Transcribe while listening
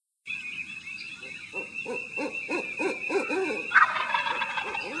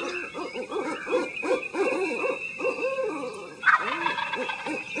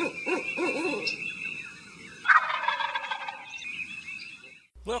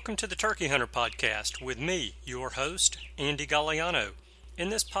Welcome to the Turkey Hunter Podcast with me, your host, Andy Galliano.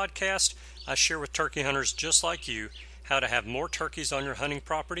 In this podcast, I share with turkey hunters just like you how to have more turkeys on your hunting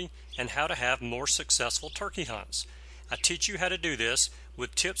property and how to have more successful turkey hunts. I teach you how to do this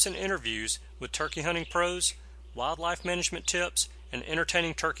with tips and interviews with turkey hunting pros, wildlife management tips, and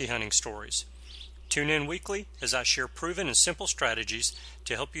entertaining turkey hunting stories. Tune in weekly as I share proven and simple strategies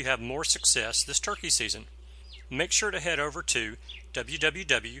to help you have more success this turkey season. Make sure to head over to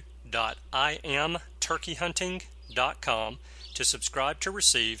www.iamturkeyhunting.com to subscribe to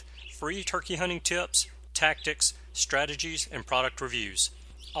receive free turkey hunting tips, tactics, strategies, and product reviews.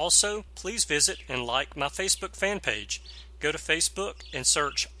 Also, please visit and like my Facebook fan page. Go to Facebook and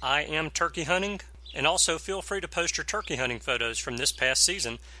search I Am Turkey Hunting, and also feel free to post your turkey hunting photos from this past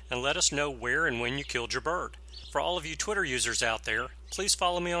season and let us know where and when you killed your bird. For all of you Twitter users out there, please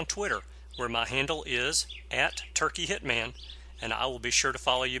follow me on Twitter, where my handle is @TurkeyHitman, and I will be sure to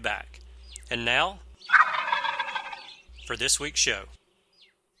follow you back. And now, for this week's show.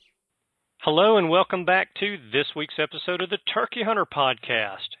 Hello and welcome back to this week's episode of the Turkey Hunter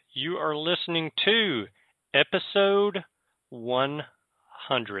Podcast. You are listening to episode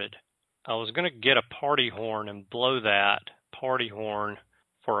 100. I was going to get a party horn and blow that party horn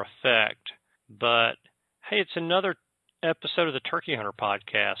for effect, but hey, it's another episode of the Turkey Hunter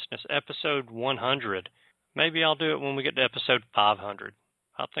Podcast. It's episode 100. Maybe I'll do it when we get to episode 500.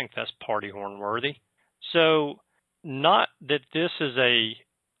 I think that's party horn worthy. So, not that this is a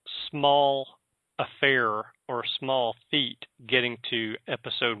small affair or small feat getting to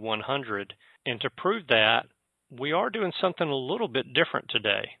episode 100. And to prove that, we are doing something a little bit different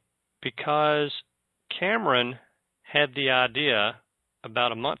today, because Cameron had the idea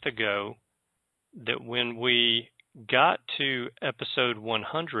about a month ago that when we got to episode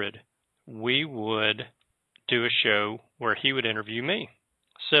 100, we would do a show where he would interview me.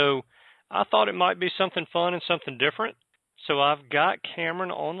 So I thought it might be something fun and something different. So I've got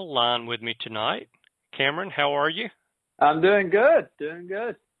Cameron on the line with me tonight. Cameron, how are you? I'm doing good.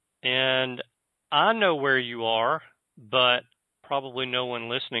 And I know where you are, but probably no one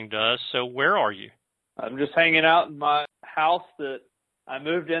listening does. So where are you? I'm just hanging out in my house that I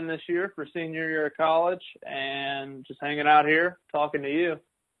moved in this year for senior year of college, and just hanging out here talking to you.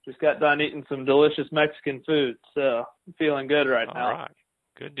 Just got done eating some delicious Mexican food, so I'm feeling good right now. All right.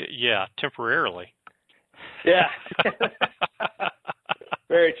 Good. Yeah, temporarily. Yeah.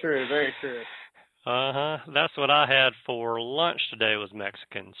 Very true. That's what I had for lunch today was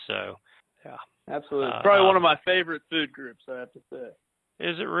Mexican, so yeah. Absolutely. Probably one of my favorite food groups, I have to say.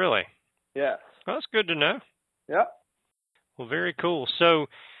 Is it really? Yeah. Well, that's good to know. Yep. Well, very cool. So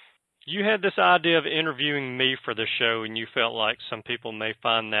you had this idea of interviewing me for the show, and you felt like some people may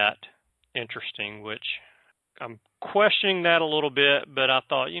find that interesting, which I'm questioning that a little bit, but I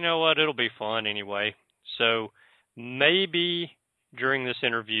thought, you know what, it'll be fun anyway. So maybe during this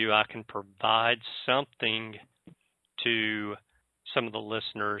interview I can provide something to some of the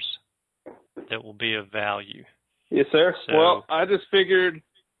listeners that will be of value. Yes, sir. So, well, I just figured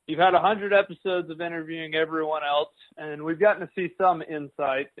you've had 100 episodes of interviewing everyone else, and we've gotten to see some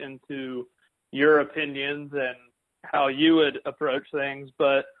insight into your opinions and how you would approach things.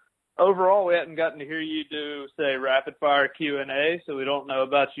 But overall, we hadn't gotten to hear you do, say, rapid-fire Q&A, so we don't know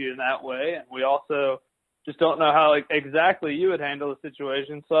about you in that way. And we also just don't know how exactly you would handle the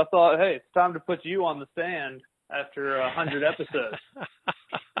situation. So I thought, hey, it's time to put you on the stand after 100 episodes.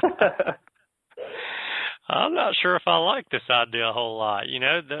 I'm not sure if I like this idea a whole lot. You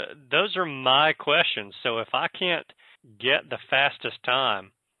know, those are my questions. So if I can't get the fastest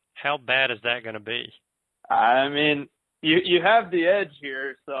time, how bad is that going to be? I mean, you have the edge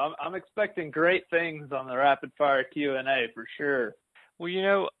here, so I'm expecting great things on the rapid fire Q&A for sure. Well, you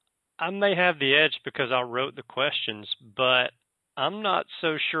know, I may have the edge because I wrote the questions, but I'm not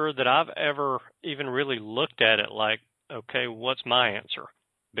so sure that I've ever even really looked at it like, okay, what's my answer?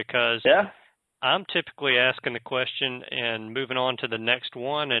 Because I'm typically asking the question and moving on to the next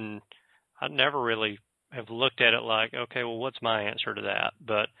one, and I never really have looked at it like, okay, well, what's my answer to that?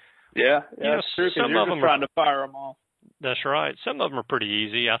 But yeah, you know, that's true, some you're of just them trying to fire them all. That's right. Some of them are pretty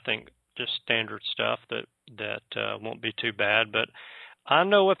easy. I think just standard stuff that won't be too bad. But I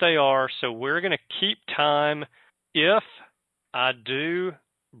know what they are, so we're going to keep time. If I do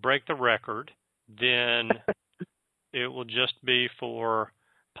break the record, then it will just be for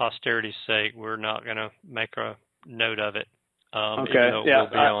posterity's sake. We're not going to make a note of it. Okay. Even though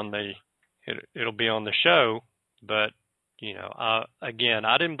it'll be on the show. But you know, again,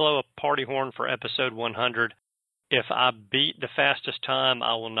 I didn't blow a party horn for episode 100. If I beat the fastest time,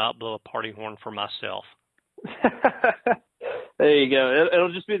 I will not blow a party horn for myself. There you go.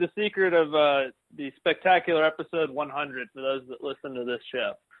 It'll just be the secret of the spectacular episode 100 for those that listen to this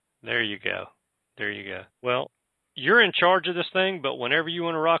show. There you go. There you go. Well, you're in charge of this thing, but whenever you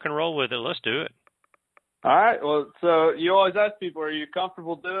want to rock and roll with it, let's do it. All right. Well, so you always ask people, are you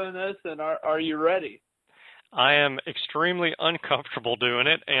comfortable doing this, and are you ready? I am extremely uncomfortable doing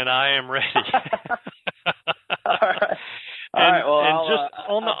it, and I am ready. All right.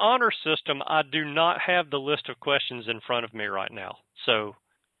 On the honor system, I do not have the list of questions in front of me right now. So,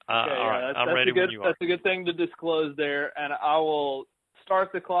 all right, I'm ready when you are. That's a good thing to disclose there, and I will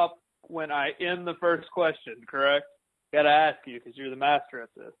start the clock when I end the first question, correct? Got to ask you because you're the master at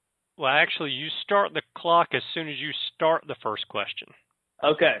this. Well, actually, you start the clock as soon as you start the first question.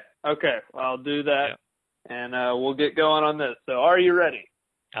 Okay. Well, I'll do that, and we'll get going on this. So are you ready?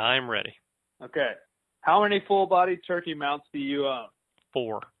 I'm ready. Okay. How many full-body turkey mounts do you own?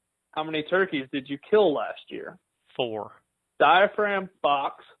 4. How many turkeys did you kill last year? 4. Diaphragm,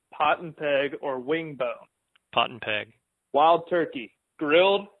 box, pot and peg, or wing bone? Pot and peg. Wild turkey,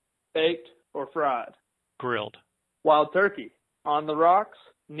 grilled, baked, or fried? Grilled. Wild turkey, on the rocks,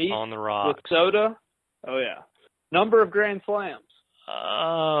 neat, on the rocks, with soda? Oh, yeah. Number of grand slams?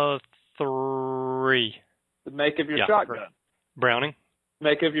 3. The make of your shotgun? Browning.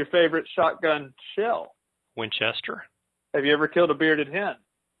 Make of your favorite shotgun shell? Winchester. Have you ever killed a bearded hen?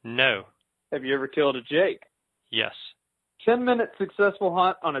 No. Have you ever killed a jake? Yes. 10-minute successful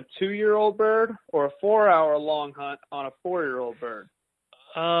hunt on a 2-year-old bird or a 4-hour long hunt on a 4-year-old bird?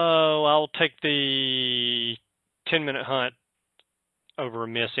 Oh, I'll take the 10-minute hunt over a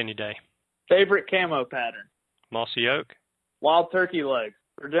miss any day. Favorite camo pattern? Mossy oak. Wild turkey legs,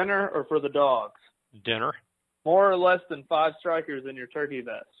 for dinner or for the dogs? Dinner. More or less than 5 strikers in your turkey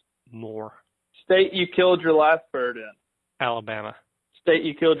vest? More. State you killed your last bird in? Alabama. State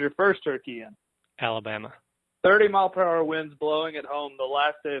you killed your first turkey in? Alabama. 30-mile-per-hour winds blowing at home the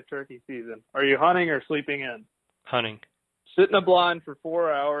last day of turkey season. Are you hunting or sleeping in? Hunting. Sit in a blind for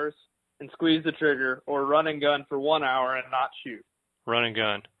 4 hours and squeeze the trigger, or run and gun for 1 hour and not shoot? Run and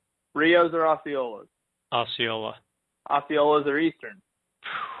gun. Rios or Osceolas? Osceola. Osceolas or Eastern?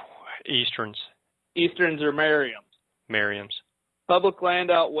 Easterns. Easterns or Merriams? Merriams. Public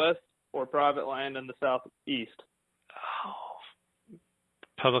land out west or private land in the southeast? Oh.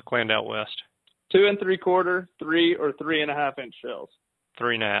 Public land out west. 2 3/4, 3 or 3.5-inch shells?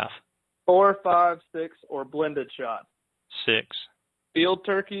 3.5. 4, 5, 6 or blended shot? 6. Field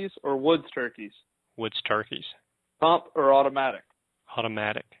turkeys or woods turkeys? Woods turkeys. Pump or automatic?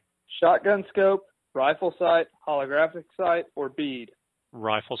 Automatic. Shotgun scope, rifle sight, holographic sight, or bead?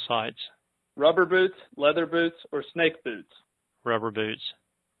 Rifle sights. Rubber boots, leather boots, or snake boots? Rubber boots.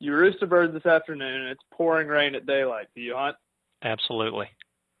 You roost a bird this afternoon and it's pouring rain at daylight. Do you hunt? Absolutely.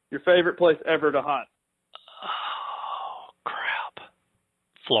 Your favorite place ever to hunt? Oh, crap.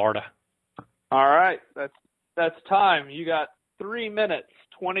 Florida. All right. That's time. You got 3 minutes,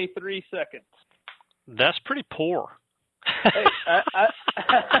 23 seconds. That's pretty poor. Hey,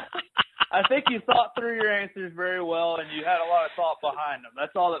 I think you thought through your answers very well, and you had a lot of thought behind them.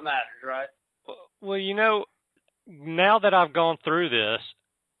 That's all that matters, right? Well, now that I've gone through this,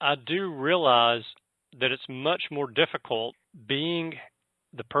 I do realize that it's much more difficult being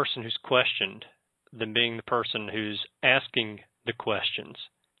the person who's questioned than being the person who's asking the questions.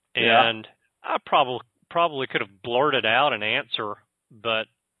 Yeah. And I probably could have blurted out an answer, but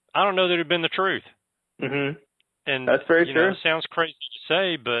I don't know that it had been the truth. Mm-hmm. And that's very true. It sounds crazy to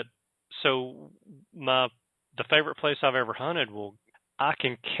say, but so the favorite place I've ever hunted, I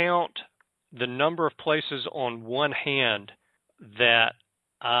can count the number of places on one hand that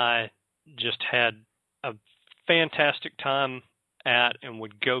I just had a fantastic time at and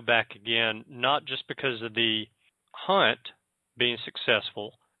would go back again, not just because of the hunt being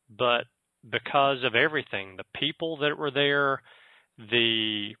successful, but because of everything, the people that were there,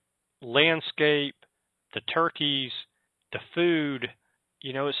 the landscape, the turkeys, the food,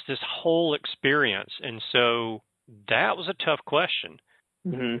 it's this whole experience. And so that was a tough question.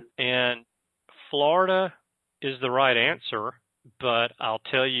 Mm-hmm. And Florida is the right answer, but I'll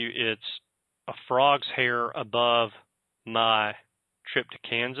tell you it's a frog's hair above my trip to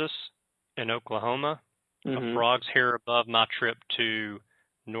Kansas and Oklahoma, a frog's hair above my trip to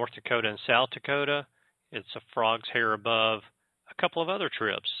North Dakota and South Dakota. It's a frog's hair above a couple of other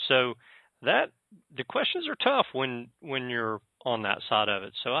trips. So the questions are tough when you're on that side of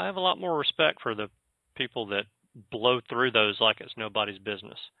it. So I have a lot more respect for the people that blow through those like it's nobody's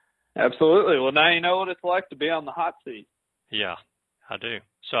business. Absolutely. Well, now you know what it's like to be on the hot seat. Yeah, I do.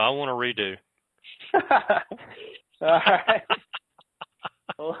 So I want to redo. All right.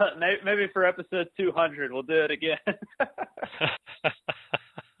 Well, maybe for episode 200, we'll do it again.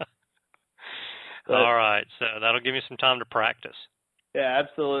 All right, so that'll give me some time to practice. Yeah,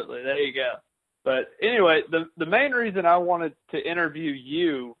 absolutely. There you go. But anyway, the main reason I wanted to interview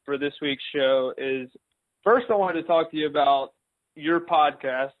you for this week's show is, first I wanted to talk to you about your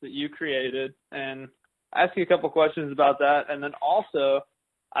podcast that you created and ask you a couple questions about that. And then also,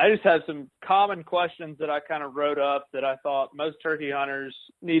 I just had some common questions that I kind of wrote up that I thought most turkey hunters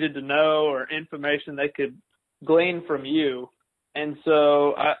needed to know, or information they could glean from you. And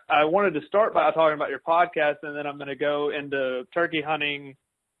so I wanted to start by talking about your podcast, and then I'm going to go into turkey hunting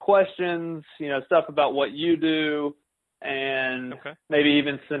questions, stuff about what you do, and maybe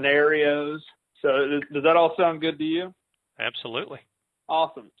even scenarios. So does that all sound good to you? Absolutely.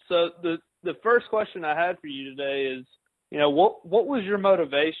 Awesome. So the first question I had for you today is, what was your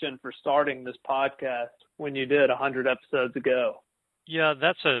motivation for starting this podcast when you did 100 episodes ago? Yeah,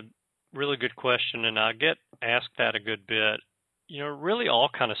 that's a really good question, and I get asked that a good bit. It really all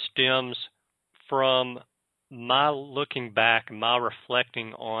kind of stems from my looking back, my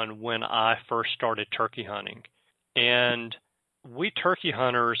reflecting on when I first started turkey hunting. And we turkey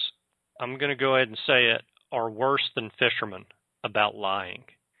hunters, I'm going to go ahead and say it, are worse than fishermen about lying.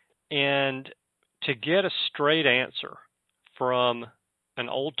 And to get a straight answer from an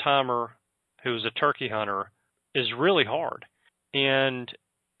old-timer who's a turkey hunter is really hard. And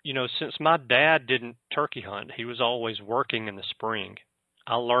since my dad didn't turkey hunt, he was always working in the spring.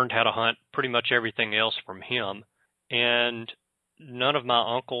 I learned how to hunt pretty much everything else from him. And none of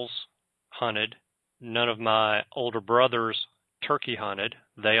my uncles hunted. None of my older brothers turkey hunted.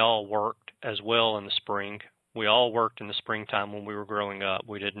 They all worked as well in the spring. We all worked in the springtime when we were growing up.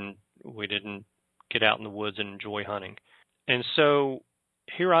 We didn't get out in the woods and enjoy hunting. And so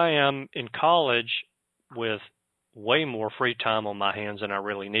here I am in college with way more free time on my hands than I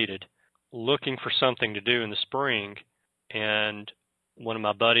really needed, looking for something to do in the spring. And one of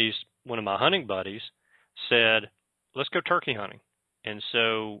my hunting buddies said, let's go turkey hunting. And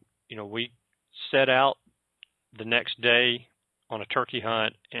so, we set out the next day on a turkey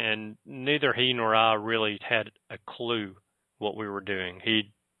hunt, and neither he nor I really had a clue what we were doing.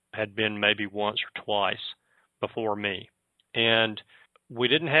 He had been maybe once or twice before me. And we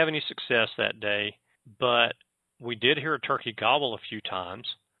didn't have any success that day, but we did hear a turkey gobble a few times,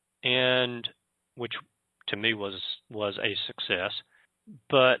 and which to me was a success.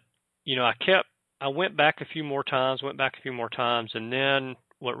 But I went back a few more times, and then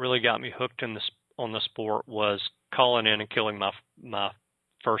what really got me hooked on the sport was calling in and killing my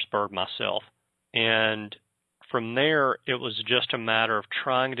first bird myself. And from there, it was just a matter of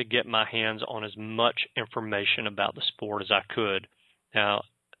trying to get my hands on as much information about the sport as I could. Now,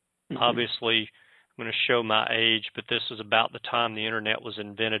 obviously, I'm going to show my age, but this is about the time the internet was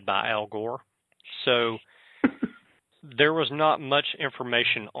invented by Al Gore. So there was not much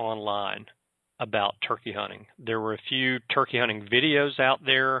information online about turkey hunting. There were a few turkey hunting videos out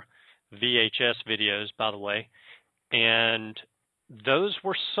there, VHS videos, by the way, and those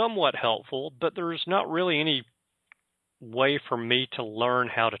were somewhat helpful, but there's not really any way for me to learn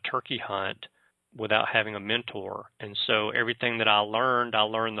how to turkey hunt without having a mentor. And so everything that I learned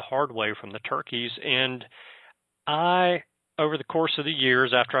the hard way from the turkeys. And over the course of the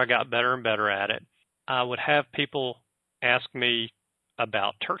years, after I got better and better at it, I would have people ask me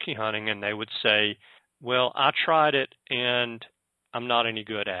about turkey hunting, and they would say, well, I tried it and I'm not any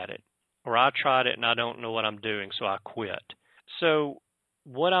good at it. Or I tried it and I don't know what I'm doing, so I quit. So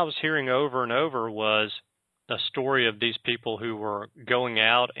what I was hearing over and over was a story of these people who were going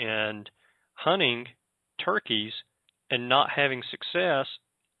out and hunting turkeys and not having success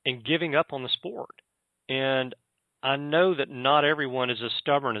and giving up on the sport. And I know that not everyone is as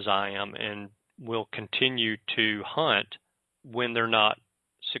stubborn as I am and will continue to hunt when they're not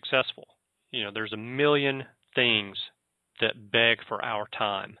successful. There's a million things that beg for our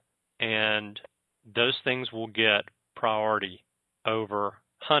time, and those things will get priority over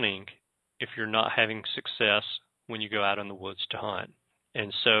hunting if you're not having success when you go out in the woods to hunt.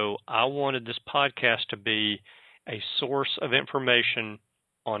 And so I wanted this podcast to be a source of information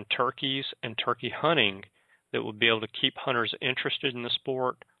on turkeys and turkey hunting that would be able to keep hunters interested in the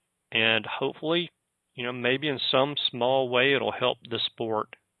sport, and hopefully, maybe in some small way it'll help the sport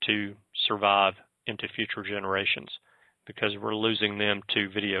to survive into future generations, because we're losing them to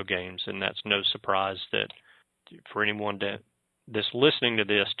video games, and that's no surprise that for anyone that's listening to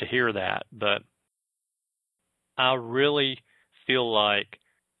this to hear that. But I really feel like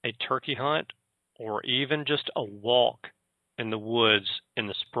a turkey hunt, or even just a walk in the woods in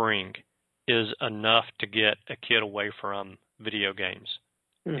the spring, is enough to get a kid away from video games.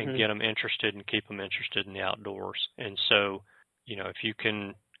 and get them interested and keep them interested in the outdoors. And so, if you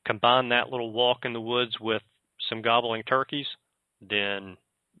can combine that little walk in the woods with some gobbling turkeys, then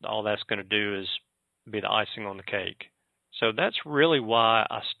all that's going to do is be the icing on the cake. So that's really why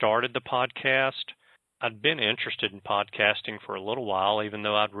I started the podcast. I'd been interested in podcasting for a little while, even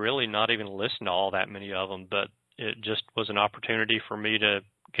though I'd really not even listened to all that many of them, but it just was an opportunity for me to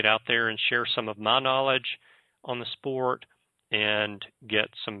get out there and share some of my knowledge on the sport and get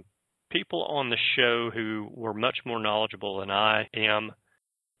some people on the show who were much more knowledgeable than I am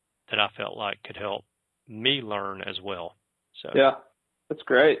that I felt like could help me learn as well. So yeah, that's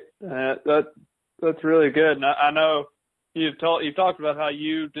great. That's really good. And I know you've talked about how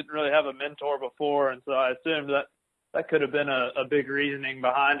you didn't really have a mentor before, and so I assume that could have been a big reasoning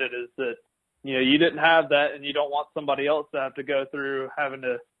behind it, is that you didn't have that, and you don't want somebody else to have to go through having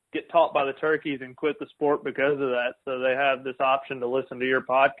to get taught by the turkeys and quit the sport because of that. So they have this option to listen to your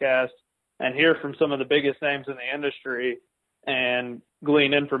podcast and hear from some of the biggest names in the industry and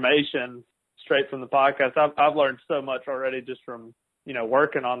glean information straight from the podcast. I've learned so much already just from,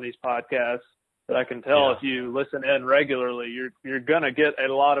 working on these podcasts, that I can tell if you listen in regularly, you're going to get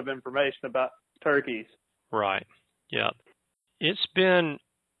a lot of information about turkeys. Right. Yeah. It's been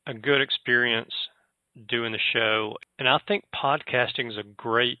a good experience doing the show, and I think podcasting is a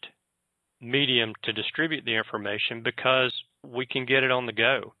great medium to distribute the information because we can get it on the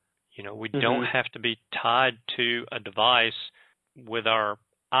go. We don't have to be tied to a device with our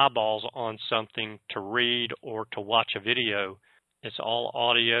eyeballs on something to read or to watch a video. It's all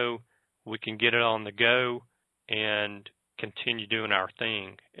audio. We can get it on the go and continue doing our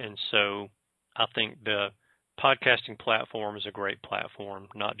thing. And so I think the podcasting platform is a great platform,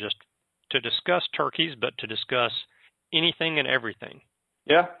 not just to discuss turkeys, but to discuss anything and everything.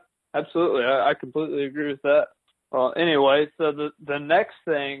 Yeah, absolutely. I completely agree with that. Well, anyway, so the next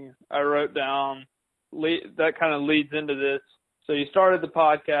thing I wrote down that kind of leads into this. So you started the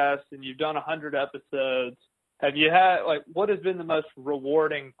podcast and you've done 100 episodes. Have you had, what has been the most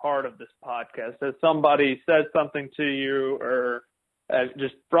rewarding part of this podcast? Has somebody said something to you, or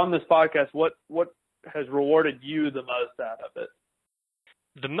just from this podcast, what has rewarded you the most out of it?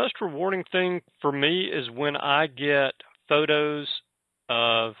 The most rewarding thing for me is when I get photos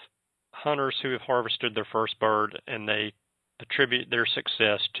of hunters who have harvested their first bird and they attribute their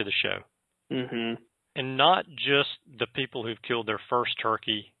success to the show. Mm-hmm. And not just the people who've killed their first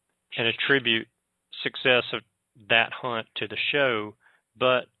turkey and attribute success of that hunt to the show,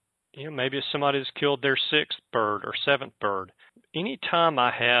 but maybe it's somebody who's killed their sixth bird or seventh bird. Anytime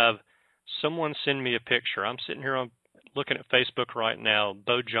I have someone send me a picture, I'm sitting here looking at Facebook right now.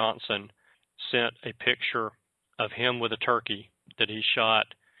 Bo Johnson sent a picture of him with a turkey that he shot.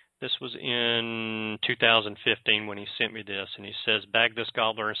 This was in 2015 when he sent me this, and he says, "Bagged this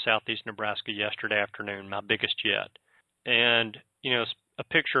gobbler in southeast Nebraska yesterday afternoon, my biggest yet." And, it's a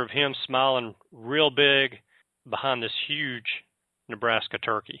picture of him smiling real big behind this huge Nebraska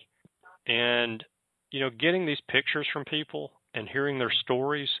turkey. And, getting these pictures from people and hearing their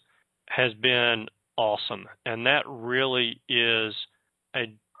stories has been awesome. And that really is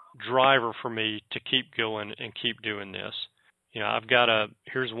a driver for me to keep going and keep doing this. I've got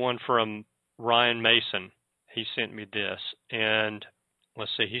here's one from Ryan Mason. He sent me this, and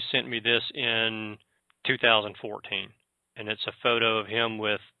let's see, he sent me this in 2014, and it's a photo of him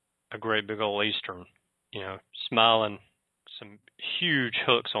with a great big old Eastern, smiling, some huge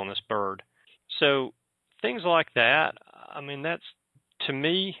hooks on this bird. So things like that, to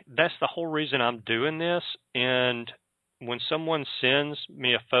me, that's the whole reason I'm doing this. And when someone sends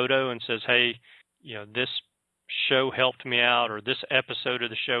me a photo and says, "Hey, this show helped me out," or "this episode of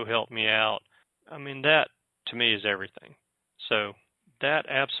the show helped me out," that to me is everything. So that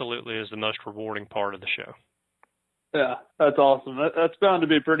absolutely is the most rewarding part of the show. Yeah, that's awesome. That's bound to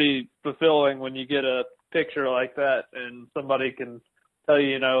be pretty fulfilling when you get a picture like that and somebody can tell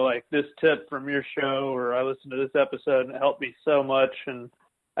you, this tip from your show, or I listened to this episode and it helped me so much, and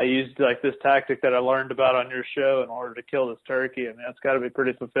I used this tactic that I learned about on your show in order to kill this turkey. That's got to be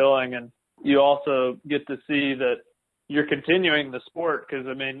pretty fulfilling. And you also get to see that you're continuing the sport, because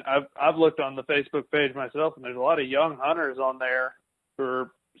I've looked on the Facebook page myself, and there's a lot of young hunters on there who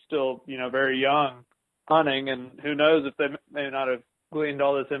are still very young hunting, and who knows if they may not have gleaned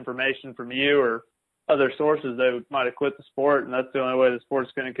all this information from you or other sources, they might have quit the sport, and that's the only way the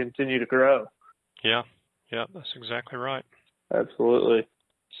sport's going to continue to grow. Yeah, that's exactly right. Absolutely.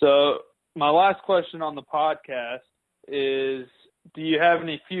 So my last question on the podcast is, do you have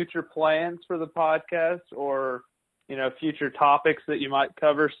any future plans for the podcast, or, future topics that you might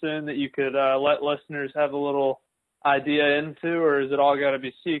cover soon that you could let listeners have a little idea into, or is it all got to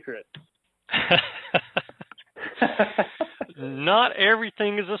be secret? Not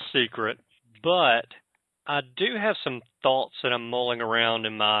everything is a secret, but I do have some thoughts that I'm mulling around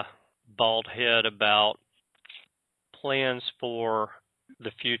in my bald head about plans for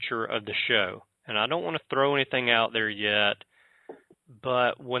the future of the show. And I don't want to throw anything out there yet,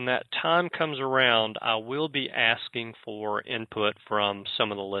 but when that time comes around, I will be asking for input from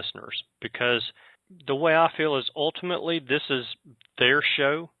some of the listeners, because the way I feel is ultimately this is their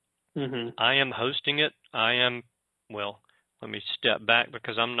show. Mm-hmm. I am hosting it. Let me step back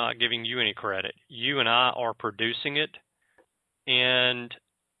because I'm not giving you any credit. You and I are producing it. And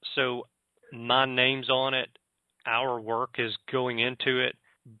so my name's on it. Our work is going into it,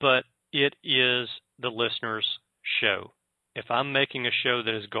 but it is the listener's show. If I'm making a show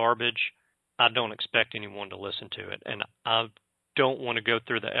that is garbage, I don't expect anyone to listen to it. And I don't want to go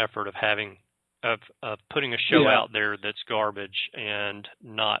through the effort of putting a show out there that's garbage and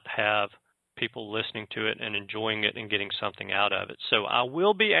not have people listening to it and enjoying it and getting something out of it. So I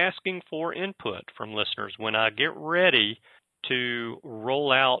will be asking for input from listeners when I get ready to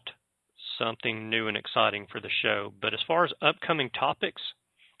roll out something new and exciting for the show. But as far as upcoming topics,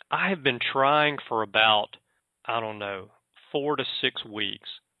 I have been trying for about, 4 to 6 weeks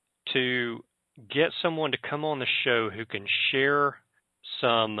to get someone to come on the show who can share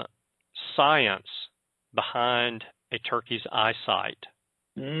some science behind a turkey's eyesight.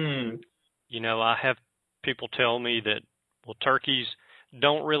 I have people tell me that, turkeys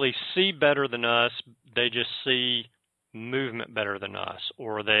don't really see better than us. They just see movement better than us,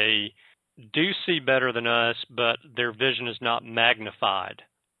 or they do see better than us, but their vision is not magnified.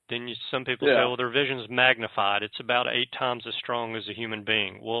 Then some people say, their vision is magnified. It's about 8 times as strong as a human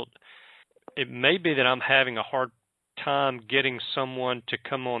being. Well, it may be that I'm having a hard time getting someone to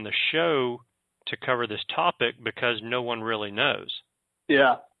come on the show to cover this topic because no one really knows.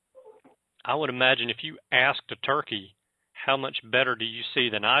 Yeah. I would imagine if you asked a turkey, how much better do you see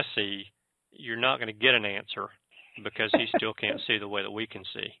than I see, you're not going to get an answer because he still can't see the way that we can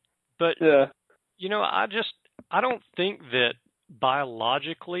see. But, I don't think that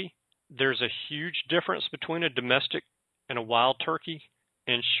biologically there's a huge difference between a domestic and a wild turkey.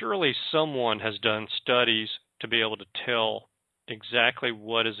 And surely someone has done studies to be able to tell exactly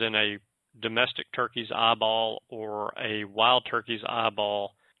what is in a domestic turkey's eyeball or a wild turkey's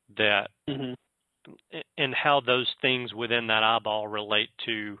eyeball and how those things within that eyeball relate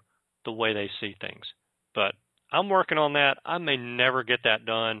to the way they see things. But I'm working on that. I may never get that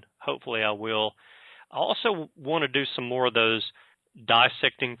done. Hopefully I will. I also want to do some more of those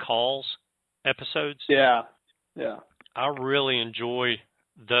dissecting calls episodes. Yeah. I really enjoy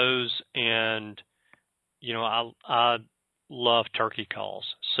those, and I love turkey calls.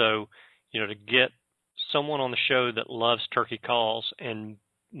 So, to get someone on the show that loves turkey calls and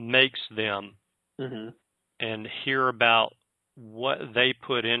makes them and hear about what they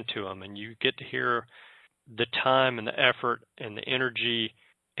put into them, and you get to hear the time and the effort and the energy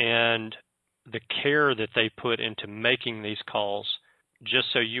and the care that they put into making these calls just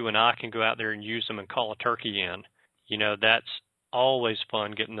so you and I can go out there and use them and call a turkey in. That's always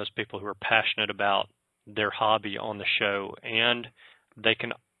fun, getting those people who are passionate about their hobby on the show, and they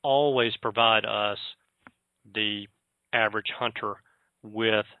can always provide us, the average hunter,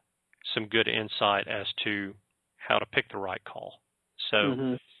 with some good insight as to how to pick the right call.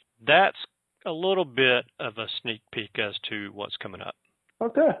 So that's a little bit of a sneak peek as to what's coming up.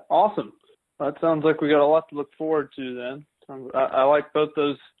 Okay, awesome. That sounds like we got a lot to look forward to then. I like both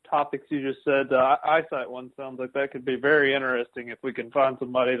those topics you just said. The eyesight one sounds like that could be very interesting if we can find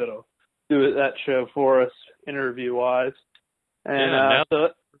somebody that'll do that show for us, interview-wise. And now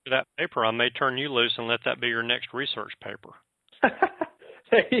that paper, I may turn you loose and let that be your next research paper.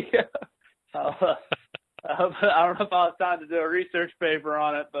 There you go. I don't know if I'll have time to do a research paper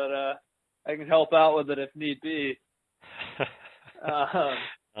on it, but I can help out with it if need be. I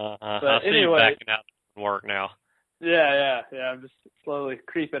see anyway, you backing out of work now. Yeah. I'm just slowly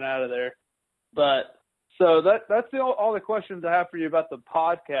creeping out of there. But so that's all the questions I have for you about the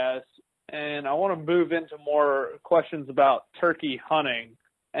podcast. And I want to move into more questions about turkey hunting.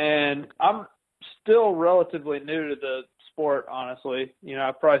 And I'm still relatively new to the sport, honestly.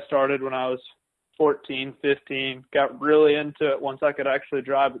 I probably started when I was 14, 15, got really into it once I could actually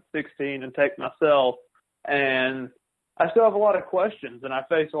drive at 16 and take myself. And I still have a lot of questions, and I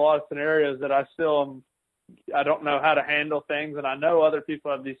face a lot of scenarios that I don't know how to handle things, and I know other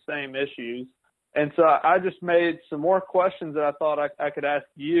people have these same issues. And so I just made some more questions that I thought I could ask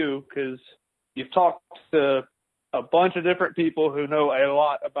you, because you've talked to a bunch of different people who know a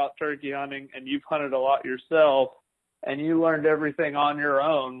lot about turkey hunting, and you've hunted a lot yourself. and you learned everything on your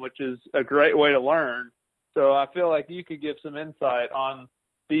own, which is a great way to learn. So I feel like you could give some insight on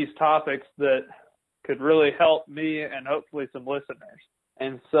these topics that could really help me and hopefully some listeners.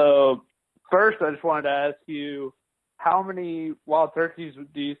 And so first, I just wanted to ask you, how many wild turkeys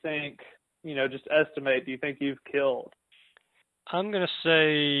do you think, just estimate, do you think you've killed? I'm going to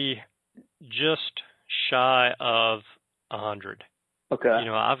say just shy of 100. Okay.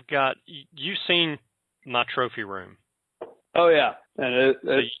 I've got, you've seen my trophy room. Oh, yeah. And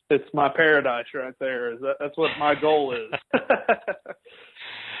it's my paradise right there. That's what my goal is.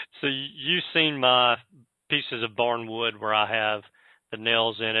 So you've seen my pieces of barnwood where I have the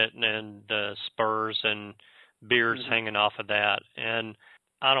nails in it and the spurs and beards hanging off of that. And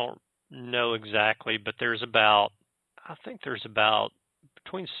I don't know exactly, but I think there's about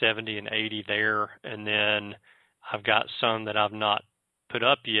between 70 and 80 there. And then I've got some that I've not put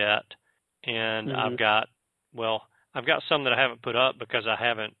up yet. And I've got some that I haven't put up because I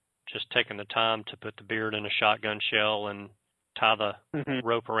haven't just taken the time to put the beard in a shotgun shell and tie the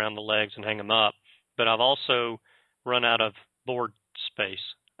rope around the legs and hang them up. But I've also run out of board space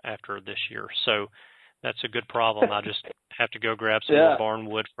after this year. So that's a good problem. I just have to go grab some more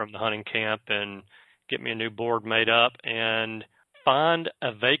barnwood from the hunting camp and get me a new board made up and find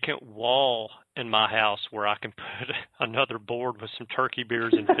a vacant wall in my house where I can put another board with some turkey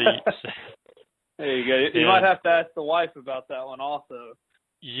beards and feet. There you go. You might have to ask the wife about that one also.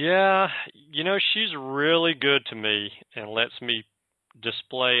 Yeah, she's really good to me and lets me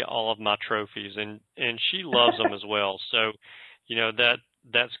display all of my trophies, and she loves them as well. So,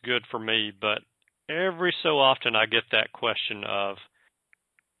 that's good for me. But every so often I get that question of,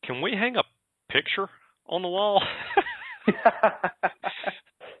 can we hang a picture on the wall?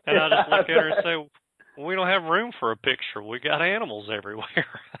 And I just look at her and say, we don't have room for a picture. We got animals everywhere.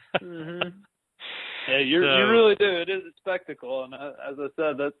 Yeah, you really do. It is a spectacle, and as I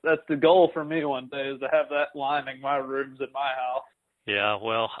said, that's the goal for me one day, is to have that lining my rooms in my house. Yeah,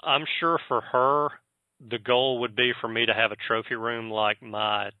 well, I'm sure for her, the goal would be for me to have a trophy room like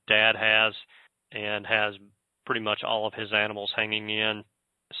my dad has, and has pretty much all of his animals hanging in,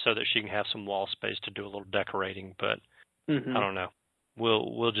 so that she can have some wall space to do a little decorating. But I don't know.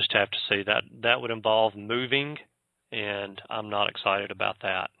 We'll just have to see. That would involve moving, and I'm not excited about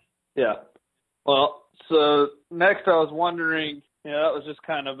that. Yeah. Well, so next I was wondering, that was just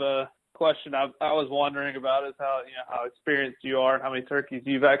kind of a question I was wondering about, is how experienced you are and how many turkeys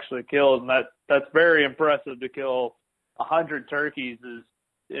you've actually killed. And that's very impressive to kill 100 turkeys.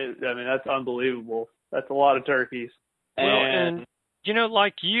 That's unbelievable. That's a lot of turkeys. Well, and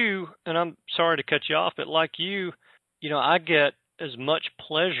like you, and I'm sorry to cut you off, but like you, I get as much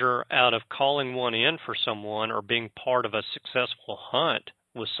pleasure out of calling one in for someone or being part of a successful hunt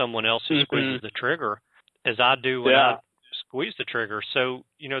with someone else who squeezes the trigger as I do when I squeeze the trigger. So,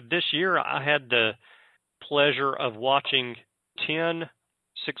 this year I had the pleasure of watching 10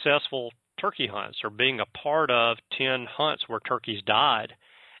 successful turkey hunts, or being a part of 10 hunts where turkeys died.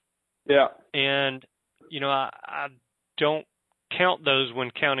 Yeah. And, I don't count those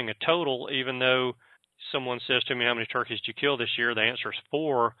when counting a total, even though someone says to me, how many turkeys did you kill this year? The answer is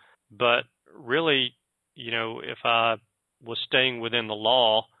 4. But really, if I was staying within the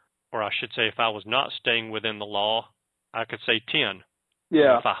law, or I should say if I was not staying within the law, I could say 10.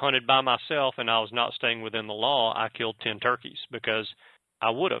 Yeah. If I hunted by myself and I was not staying within the law, I killed 10 turkeys because I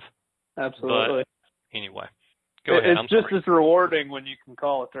would have. Absolutely. But anyway, go ahead. It's just as rewarding when you can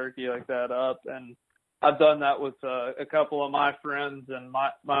call a turkey like that up. And I've done that with a couple of my friends, and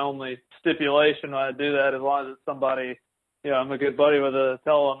my only stipulation when I do that, as long as it's somebody, I'm a good buddy with,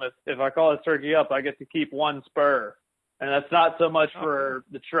 tell them if I call this turkey up, I get to keep one spur. And that's not so much for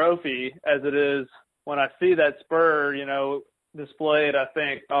the trophy as it is when I see that spur, displayed, I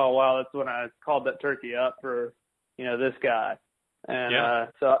think, oh, wow, that's when I called that turkey up for, this guy. And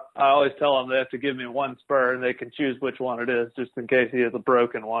so I always tell them they have to give me one spur, and they can choose which one it is, just in case he has a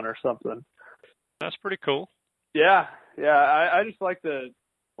broken one or something. That's pretty cool. Yeah. I just like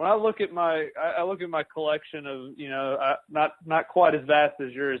when I look at my collection of, not quite as vast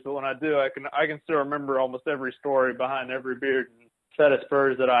as yours, but when I do, I can still remember almost every story behind every beard and set of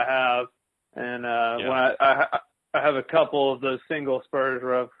spurs that I have. And when I have a couple of those single spurs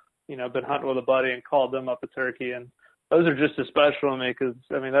where I've, been hunting with a buddy and called them up a turkey, and those are just as special to me, because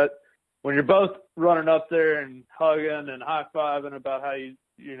that when you're both running up there and hugging and high fiving about how you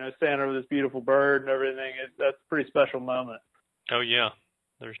stand over this beautiful bird and everything, that's a pretty special moment. Oh yeah.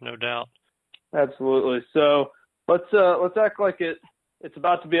 There's no doubt. Absolutely. So let's act like it's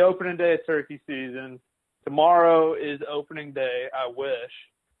about to be opening day of turkey season. Tomorrow is opening day, I wish.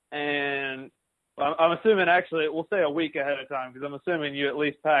 And I'm assuming actually we'll say a week ahead of time because I'm assuming you at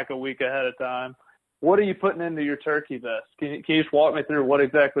least pack a week ahead of time. What are you putting into your turkey vest? Can you just walk me through what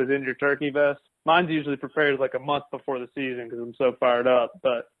exactly is in your turkey vest? Mine's usually prepared like a month before the season because I'm so fired up.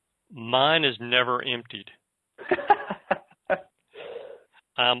 But mine is never emptied.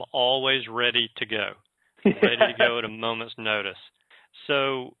 I'm always ready to go, ready to go at a moment's notice.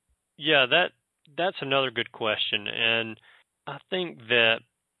 So, yeah, that's another good question, and I think that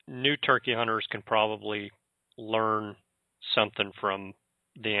new turkey hunters can probably learn something from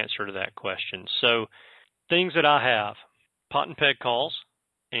the answer to that question. So, things that I have, pot and peg calls,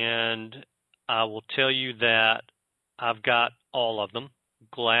 and I will tell you that I've got all of them: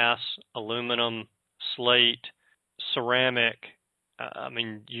 glass, aluminum, slate, ceramic. I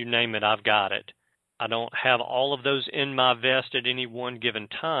mean, you name it, I've got it. I don't have all of those in my vest at any one given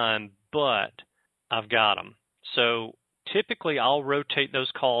time, but I've got them. So typically I'll rotate those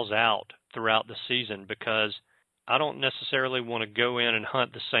calls out throughout the season because I don't necessarily want to go in and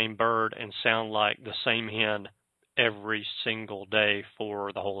hunt the same bird and sound like the same hen every single day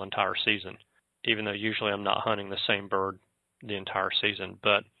for the whole entire season, even though usually I'm not hunting the same bird the entire season.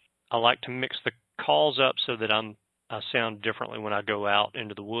 But I like to mix the calls up so that I sound differently when I go out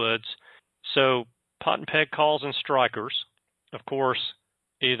into the woods. So pot and peg calls and strikers, of course,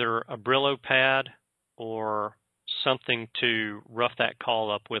 either a Brillo pad or something to rough that call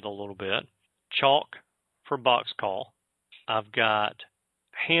up with a little bit. Chalk for box call. I've got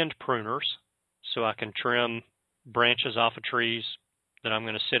hand pruners so I can trim branches off of trees that I'm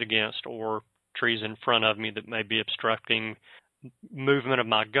going to sit against or trees in front of me that may be obstructing movement of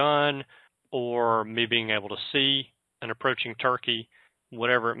my gun or me being able to see an approaching turkey,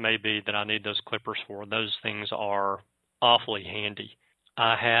 whatever it may be that I need those clippers for. Those things are awfully handy.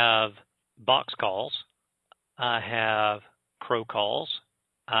 I have box calls. I have crow calls.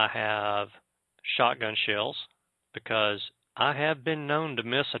 I have shotgun shells because I have been known to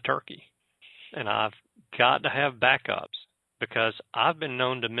miss a turkey, and I've got to have backups because I've been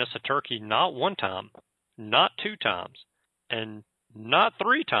known to miss a turkey not one time, not two times, and not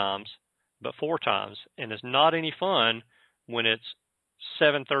three times, but four times. And it's not any fun when it's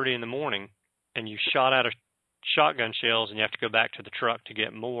 7:30 in the morning and you shot out of shotgun shells and you have to go back to the truck to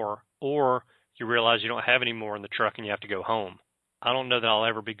get more, or you realize you don't have any more in the truck and you have to go home. I don't know that I'll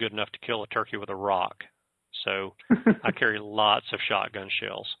ever be good enough to kill a turkey with a rock. So I carry lots of shotgun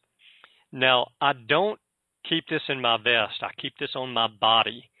shells. Now, I don't keep this in my vest. I keep this on my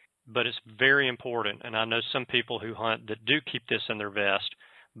body, but it's very important. And I know some people who hunt that do keep this in their vest,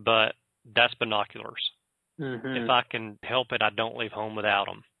 but that's binoculars. If I can help it, I don't leave home without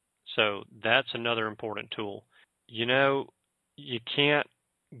them. So that's another important tool. You know, you can't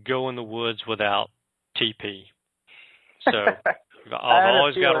go in the woods without TP. So I've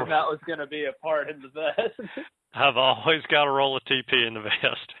always got that was going to be a part in the vest. I've always got a roll of TP in the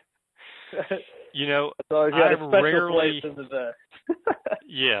vest. You know, I've rarely place in the vest.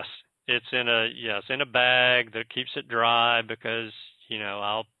 Yes, it's in a bag that keeps it dry because, you know,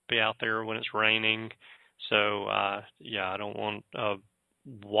 I'll be out there when it's raining. So, I don't want a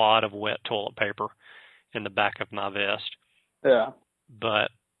wad of wet toilet paper in the back of my vest. Yeah. But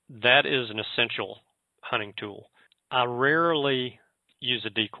that is an essential hunting tool. I rarely use a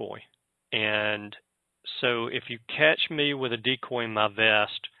decoy. And so if you catch me with a decoy in my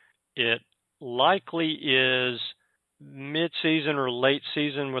vest, it likely is mid-season or late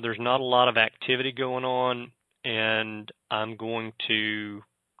season where there's not a lot of activity going on, and I'm going to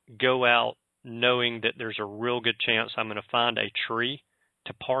go out knowing that there's a real good chance I'm going to find a tree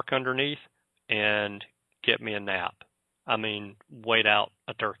to park underneath and get me a nap. I mean, wait out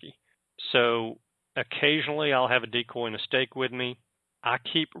a turkey. So occasionally I'll have a decoy and a stake with me. I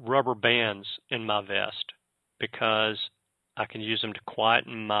keep rubber bands in my vest because I can use them to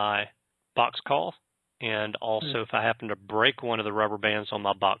quieten my box call. And also, if I happen to break one of the rubber bands on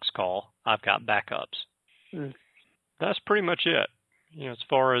my box call, I've got backups. That's pretty much it, you know, as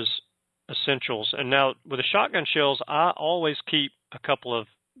far as essentials. And now with the shotgun shells, I always keep a couple of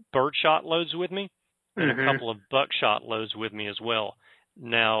birdshot loads with me and a couple of buckshot loads with me as well.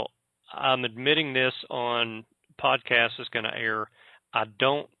 Now, I'm admitting this on podcast that's going to air. I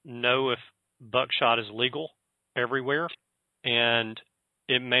don't know if buckshot is legal everywhere, and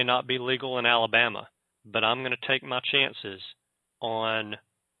it may not be legal in Alabama, but I'm going to take my chances on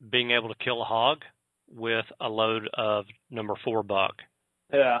being able to kill a hog with a load of number 4 buck.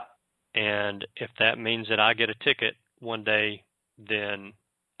 Yeah. And if that means that I get a ticket one day, then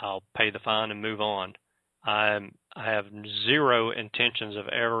I'll pay the fine and move on. I have zero intentions of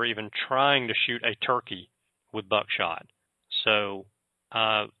ever even trying to shoot a turkey with buckshot. So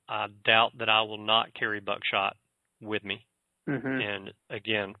I doubt that I will not carry buckshot with me. Mm-hmm. And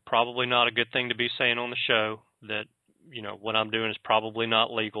again, probably not a good thing to be saying on the show that, what I'm doing is probably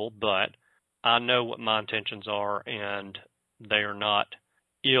not legal, but I know what my intentions are, and they are not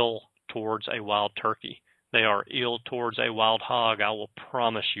ill towards a wild turkey. They are ill towards a wild hog. I will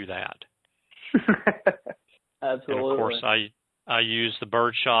promise you that. Absolutely. And of course, I use the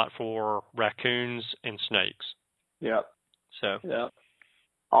bird shot for raccoons and snakes. Yep. So. Yep.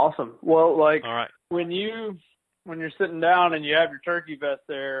 Awesome. Well, all right. when you're sitting down and you have your turkey vest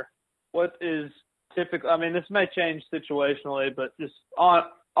there, what is typical? I mean, this may change situationally, but just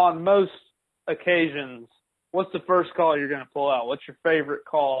on most occasions, what's the first call you're going to pull out? What's your favorite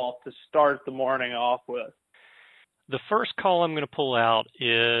call to start the morning off with? The first call I'm going to pull out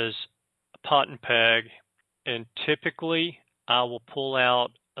is a pot and peg, and typically I will pull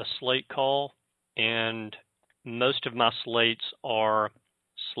out a slate call, and most of my slates are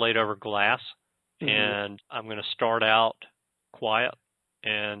slate over glass, mm-hmm. and I'm going to start out quiet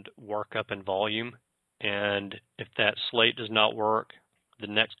and work up in volume, and if that slate does not work, the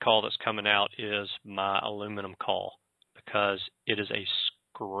next call that's coming out is my aluminum call, because it is a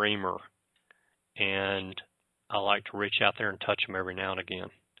screamer, and I like to reach out there and touch them every now and again.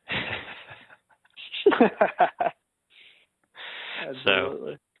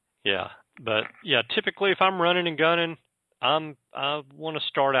 Absolutely. So, yeah. But, yeah, typically if I'm running and gunning, I want to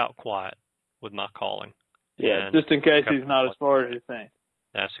start out quiet with my calling. Yeah, just in case he's not as far as you think.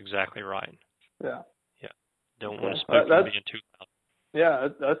 That's exactly right. Yeah. Yeah. Don't want to spook him being too loud. Yeah,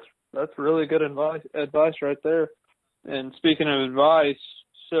 that's really good advice right there. And speaking of advice,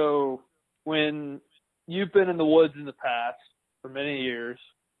 so when you've been in the woods in the past for many years,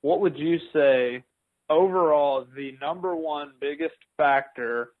 what would you say overall is the number one biggest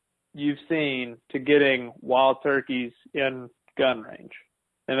factor you've seen to getting wild turkeys in gun range?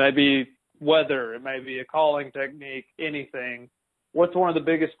 It may be weather, it may be a calling technique, anything. What's one of the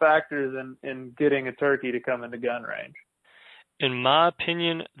biggest factors in getting a turkey to come into gun range? In my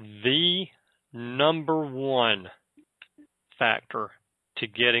opinion, the number one factor to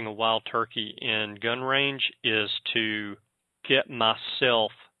getting a wild turkey in gun range is to get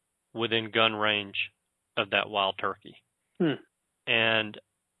myself within gun range of that wild turkey. And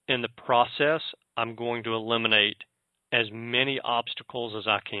in the process, I'm going to eliminate as many obstacles as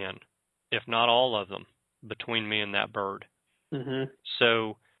I can, if not all of them, between me and that bird. Mm-hmm.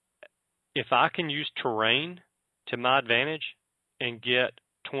 So if I can use terrain to my advantage and get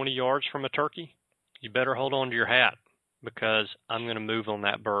 20 yards from a turkey, you better hold on to your hat, because I'm going to move on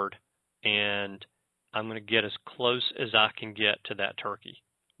that bird, and I'm going to get as close as I can get to that turkey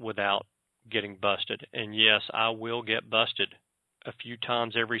without getting busted. And yes, I will get busted a few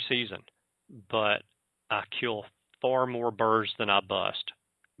times every season, but I kill far more birds than I bust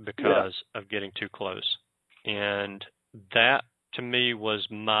because of getting too close. And that, to me, was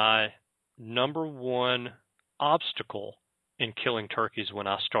my number one obstacle in killing turkeys when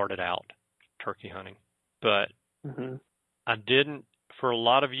I started out turkey hunting. But I didn't, for a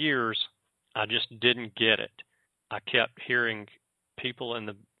lot of years, I just didn't get it. I kept hearing people in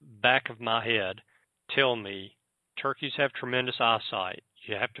the back of my head tell me, turkeys have tremendous eyesight.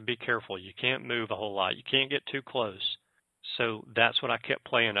 You have to be careful. You can't move a whole lot. You can't get too close. So that's what I kept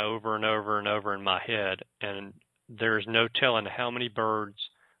playing over and over and over in my head. And there's no telling how many birds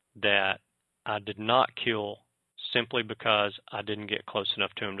that I did not kill simply because I didn't get close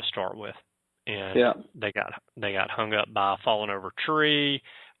enough to them to start with. And they got hung up by a fallen over tree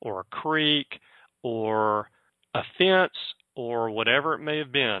or a creek or a fence or whatever it may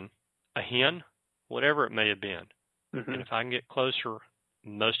have been, a hen, whatever it may have been. And if I can get closer,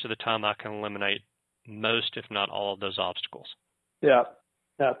 most of the time I can eliminate most, if not all, of those obstacles. Yeah,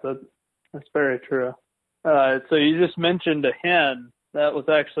 that's very true. So you just mentioned a hen. That was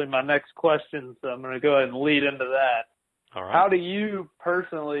actually my next question, so I'm going to go ahead and lead into that. All right. How do you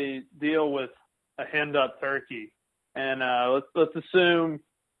personally deal with a henned up turkey? And let's assume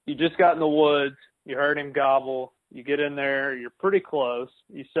you just got in the woods, you heard him gobble, you get in there, you're pretty close,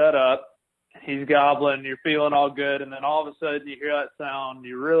 you set up, he's gobbling, you're feeling all good, and then all of a sudden you hear that sound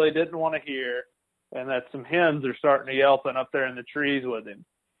you really didn't want to hear, and that some hens are starting to yelping up there in the trees with him.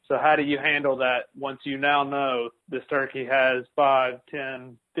 So how do you handle that once you now know this turkey has 5,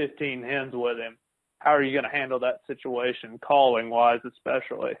 10, 15 hens with him? How are you going to handle that situation, calling-wise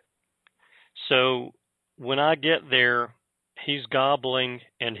especially? So when I get there, he's gobbling,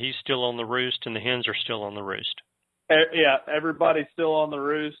 and he's still on the roost, and the hens are still on the roost. Yeah, everybody's still on the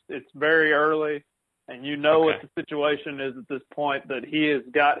roost. It's very early, and you know what the situation is at this point, that he has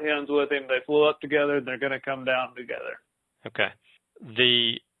got hens with him. They flew up together, and they're going to come down together. Okay.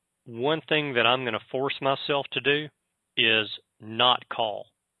 The one thing that I'm going to force myself to do is not call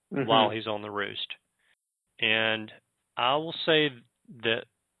while he's on the roost. And I will say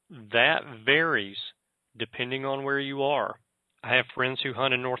that varies depending on where you are. I have friends who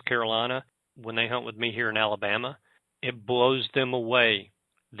hunt in North Carolina. When they hunt with me here in Alabama, it blows them away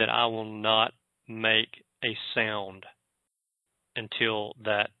that I will not make a sound until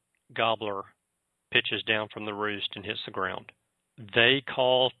that gobbler pitches down from the roost and hits the ground. They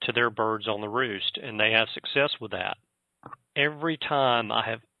call to their birds on the roost, and they have success with that. Every time I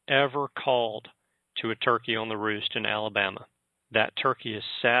have ever called to a turkey on the roost in Alabama, that turkey has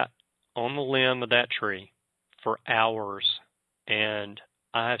sat on the limb of that tree for hours, and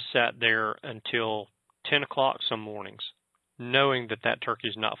I have sat there until 10 o'clock some mornings, knowing that that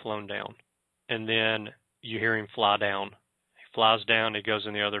turkey's not flown down. And then you hear him fly down. He flies down, he goes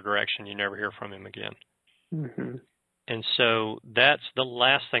in the other direction, you never hear from him again. Mm-hmm. And so that's the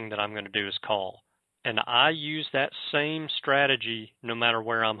last thing that I'm going to do is call. And I use that same strategy no matter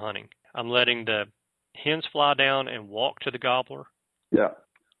where I'm hunting. I'm letting the hens fly down and walk to the gobbler. Yeah.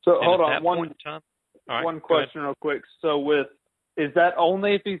 So and hold at on, that point in time, one question real quick. So is that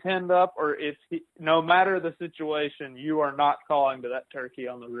only if he's henned up, or if no matter the situation, you are not calling to that turkey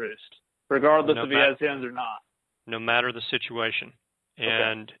on the roost, regardless if he has hens or not? No matter the situation.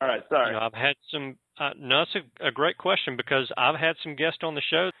 And okay. All right, sorry. I've had some. No, it's a great question, because I've had some guests on the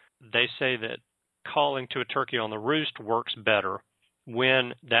show. They say that calling to a turkey on the roost works better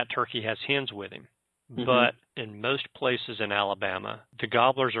when that turkey has hens with him. Mm-hmm. But in most places in Alabama, the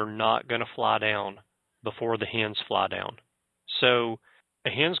gobblers are not going to fly down before the hens fly down. So a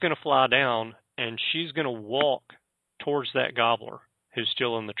hen's going to fly down, and she's going to walk towards that gobbler who's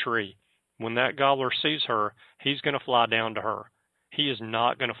still in the tree. When that gobbler sees her, he's going to fly down to her. He is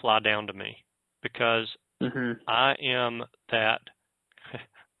not going to fly down to me, because I am that,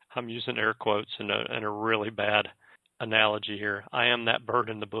 I'm using air quotes in a really bad analogy here, I am that bird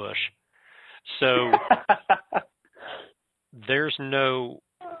in the bush. So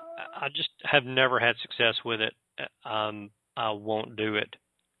I just have never had success with it. I won't do it.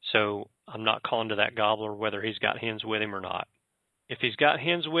 So I'm not calling to that gobbler whether he's got hens with him or not. If he's got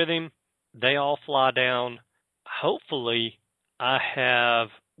hens with him, they all fly down. Hopefully, I have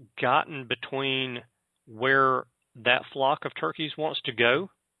gotten between where that flock of turkeys wants to go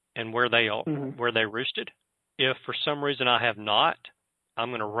and where they are, where they roosted. If for some reason I have not, I'm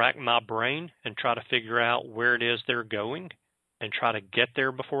going to rack my brain and try to figure out where it is they're going and try to get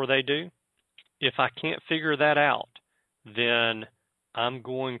there before they do. If I can't figure that out, then I'm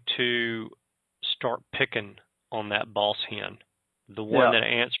going to start picking on that boss hen, the one that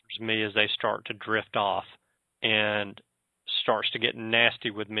answers me as they start to drift off and starts to get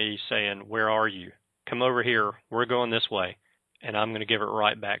nasty with me, saying, "Where are you? Come over here. We're going this way." And I'm going to give it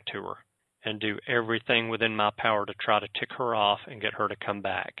right back to her and do everything within my power to try to tick her off and get her to come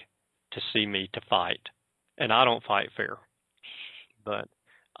back to see me to fight. And I don't fight fair, but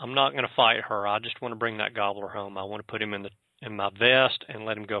I'm not going to fight her. I just want to bring that gobbler home. I want to put him in my vest and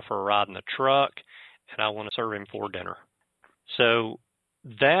let him go for a ride in the truck, and I want to serve him for dinner. So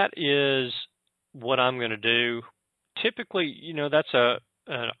that is what I'm going to do. Typically, that's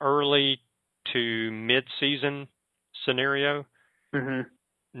an early to mid-season scenario. Mm-hmm.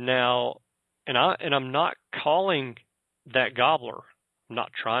 Now, and I'm not calling that gobbler. I'm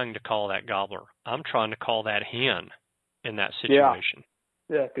not trying to call that gobbler. I'm trying to call that hen in that situation.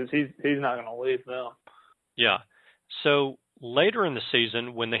 Yeah, because he's not going to leave them. Yeah. So later in the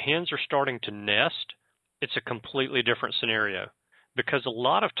season, when the hens are starting to nest, it's a completely different scenario, because a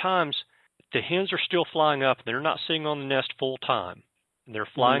lot of times the hens are still flying up. They're not sitting on the nest full time. They're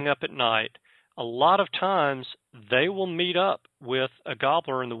flying up at night. A lot of times they will meet up with a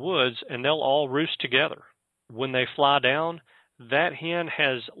gobbler in the woods, and they'll all roost together. When they fly down, that hen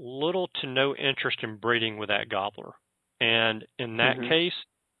has little to no interest in breeding with that gobbler. And in that case,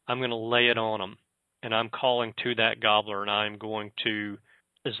 I'm going to lay it on them, and I'm calling to that gobbler, and I'm going to,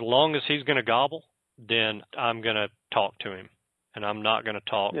 as long as he's going to gobble, then I'm going to talk to him, and I'm not going to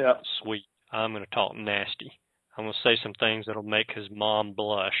talk sweet. I'm going to talk nasty. I'm going to say some things that'll make his mom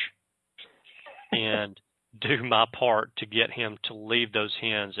blush and do my part to get him to leave those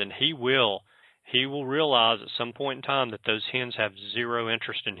hens. And he will realize at some point in time that those hens have zero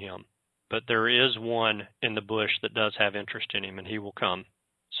interest in him. But there is one in the bush that does have interest in him, and he will come.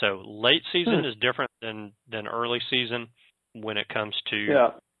 So late season is different than early season when it comes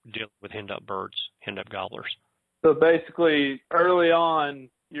to dealing with hen-up birds, hen-up gobblers. So basically, early on,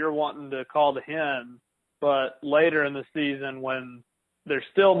 you're wanting to call the hen, but later in the season, when there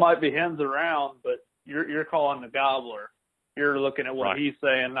still might be hens around, but you're calling the gobbler, You're looking at what Right. he's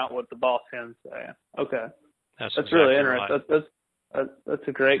saying, not what the boss hen's saying. Okay. That's That's exactly really interesting. right. That's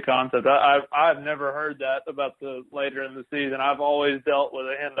a great concept. I've never heard that about the later in the season. I've always dealt with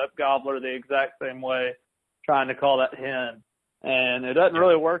a hen up gobbler the exact same way, trying to call that hen, and it doesn't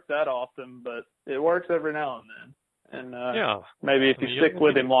really work that often, but it works every now and then. And maybe if you stick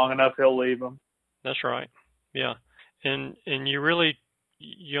with him long enough, he'll leave them. That's right. Yeah, and you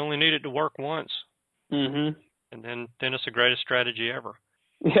only need it to work once, Mhm. and then it's the greatest strategy ever.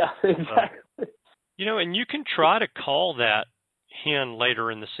 Yeah, exactly. And you can try to call that hen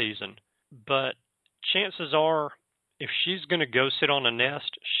later in the season, but chances are, if she's going to go sit on a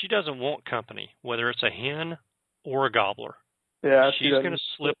nest, she doesn't want company, whether it's a hen or a gobbler. Yeah, she's going to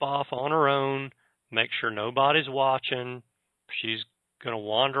slip off on her own, make sure nobody's watching. She's going to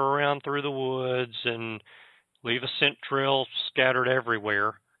wander around through the woods and leave a scent trail scattered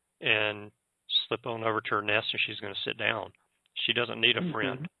everywhere and slip on over to her nest, and she's going to sit down. She doesn't need a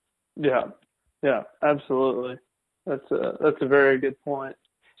friend. Yeah, absolutely. That's a very good point.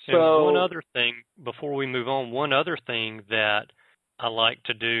 And one other thing, before we move on, one other thing that I like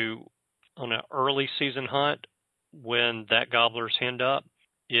to do on an early season hunt when that gobbler's henned up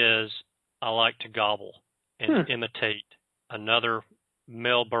is I like to gobble and imitate another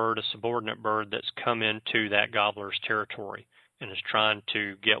male bird, a subordinate bird that's come into that gobbler's territory and is trying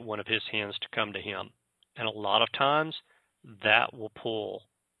to get one of his hens to come to him. And a lot of times that will pull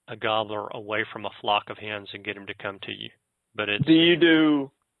a gobbler away from a flock of hens and get him to come to you. But do you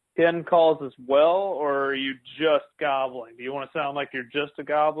do hen calls as well, or are you just gobbling? Do you want to sound like you're just a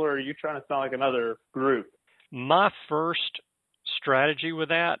gobbler, or are you trying to sound like another group? My first strategy with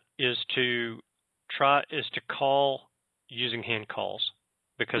that is to call using hen calls,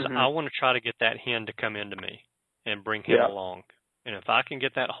 because I want to try to get that hen to come into me and bring him along. And if I can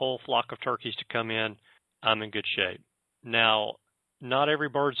get that whole flock of turkeys to come in, I'm in good shape. Now, not every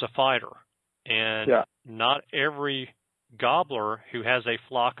bird's a fighter, and not every gobbler who has a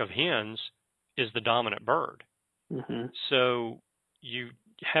flock of hens is the dominant bird. So you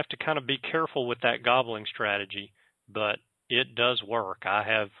have to kind of be careful with that gobbling strategy, but it does work. I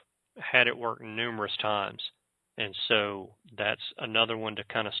have had it work numerous times, and so that's another one to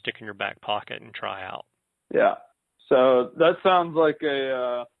kind of stick in your back pocket and try out. Yeah. So that sounds like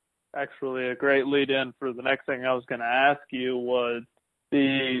actually a great lead-in for the next thing I was going to ask you was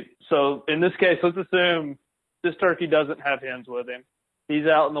so in this case, let's assume this turkey doesn't have hens with him. He's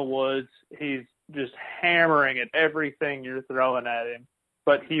out in the woods. He's just hammering at everything you're throwing at him,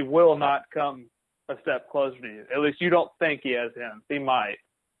 but he will not come a step closer to you. At least you don't think he has hens. He might.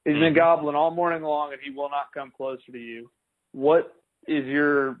 He's been gobbling all morning long, and he will not come closer to you. What is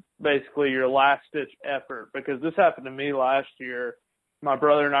basically your last-ditch effort? Because this happened to me last year. My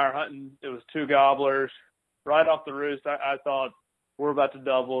brother and I are hunting. It was two gobblers. Right off the roost, I thought, we're about to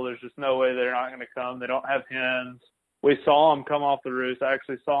double. There's just no way they're not going to come. They don't have hens. We saw them come off the roost. I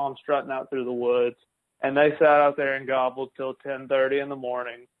actually saw them strutting out through the woods. And they sat out there and gobbled till 10:30 in the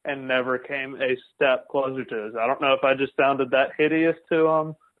morning and never came a step closer to us. I don't know if I just sounded that hideous to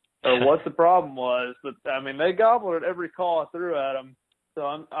them or what the problem was, but, I mean, they gobbled at every call I threw at them.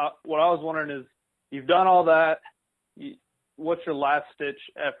 So what I was wondering is, you've done all that. What's your last-ditch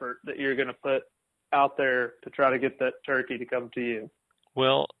effort that you're going to put out there to try to get that turkey to come to you?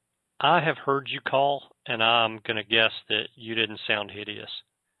 Well, I have heard you call, and I'm going to guess that you didn't sound hideous.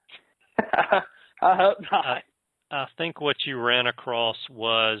 I hope not. I think what you ran across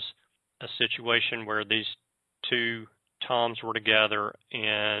was a situation where these two toms were together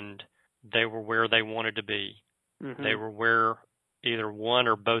and they were where they wanted to be. They were where either one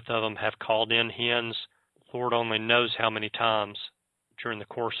or both of them have called in hens. Lord only knows how many times during the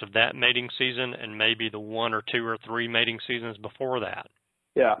course of that mating season, and maybe the 1 or 2 or 3 mating seasons before that.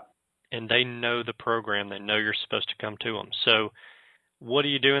 Yeah. And they know the program. They know you're supposed to come to them. So what do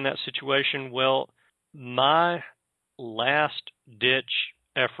you do in that situation? Well, my last-ditch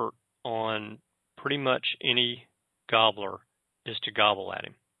effort on pretty much any gobbler is to gobble at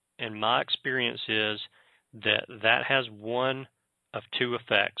him. And my experience is that has one of two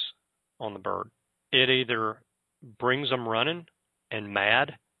effects on the bird. It either brings them running and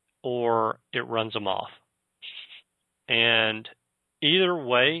mad, or it runs them off. And either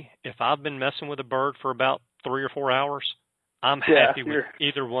way, if I've been messing with a bird for about 3 or 4 hours, I'm happy with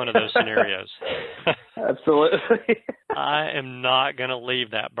either one of those scenarios. Absolutely. I am not going to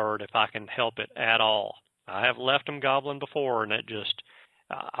leave that bird if I can help it at all. I have left them gobbling before, and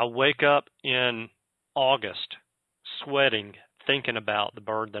I wake up in August sweating, thinking about the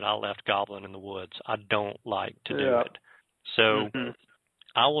bird that I left gobbling in the woods. I don't like to do it. So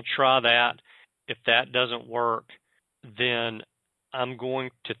I will try that. If that doesn't work, then I'm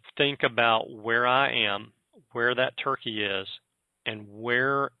going to think about where I am, where that turkey is, and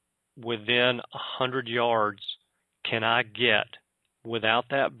where within 100 yards can I get without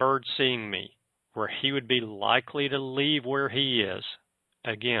that bird seeing me, where he would be likely to leave where he is.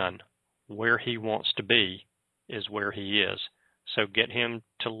 Again, where he wants to be is where he is. So get him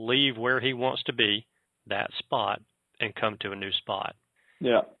to leave where he wants to be, that spot, and come to a new spot.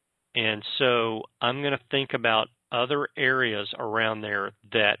 Yeah. And so I'm going to think about other areas around there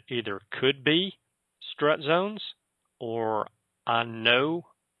that either could be strut zones or I know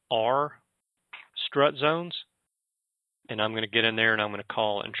are strut zones. And I'm going to get in there and I'm going to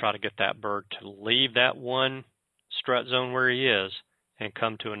call and try to get that bird to leave that one strut zone where he is and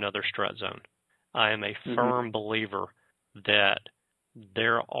come to another strut zone. I am a firm believer that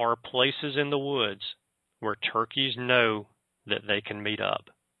there are places in the woods where turkeys know that they can meet up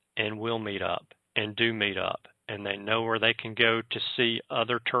and will meet up and do meet up, and they know where they can go to see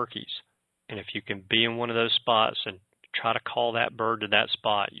other turkeys. And if you can be in one of those spots and try to call that bird to that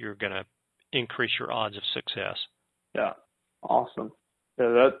spot, you're going to increase your odds of success. Yeah. Awesome.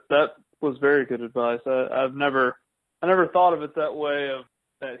 Yeah, that was very good advice. I never thought of it that way, of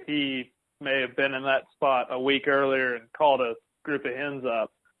that he may have been in that spot a week earlier and called a group of hens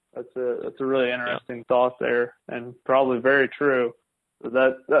up. That's a really interesting thought there, and probably very true.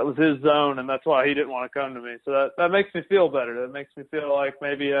 That was his zone, and that's why he didn't want to come to me. So that makes me feel better. That makes me feel like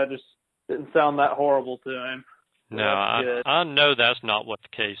maybe I just didn't sound that horrible to him. So no, I know that's not what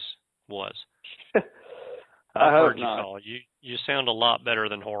the case was. I I've hope heard you not. call. You sound a lot better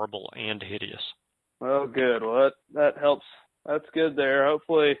than horrible and hideous. Well, good. Well, that helps. That's good there.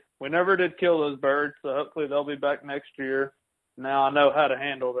 Hopefully, we never did kill those birds, so hopefully they'll be back next year. Now I know how to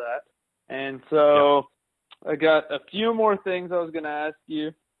handle that. And so I got a few more things I was going to ask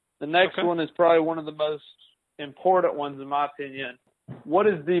you. The next one is probably one of the most important ones, in my opinion. What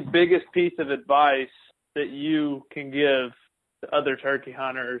is the biggest piece of advice that you can give to other turkey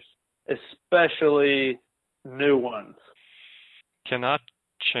hunters, especially new ones? Can I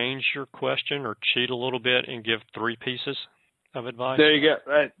change your question or cheat a little bit and give 3 pieces of advice? There you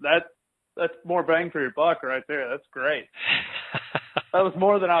go. Right. That's more bang for your buck right there. That's great. That was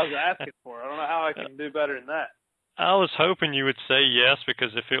more than I was asking for. I don't know how I can do better than that. I was hoping you would say yes,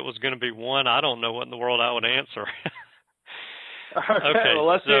 because if it was going to be one, I don't know what in the world I would answer. Okay, well,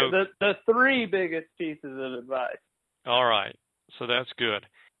 let's hear the 3 biggest pieces of advice. All right, so that's good.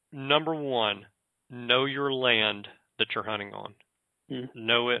 Number 1, know your land that you're hunting on.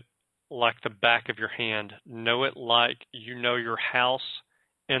 Know it like the back of your hand. Know it like you know your house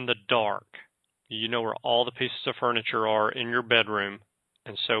in the dark. You know where all the pieces of furniture are in your bedroom.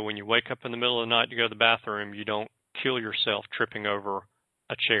 And so when you wake up in the middle of the night to go to the bathroom, you don't kill yourself tripping over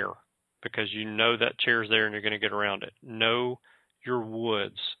a chair, because you know that chair's there and you're going to get around it. Know your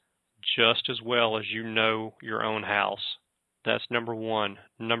woods just as well as you know your own house. That's number 1.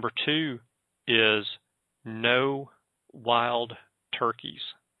 Number 2 is know wild turkeys.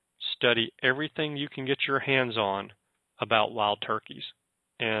 Study everything you can get your hands on about wild turkeys.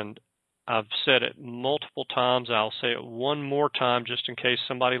 And I've said it multiple times. I'll say it one more time just in case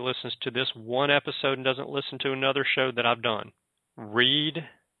somebody listens to this one episode and doesn't listen to another show that I've done. Read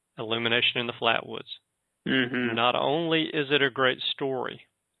Illumination in the Flatwoods. Not only is it a great story,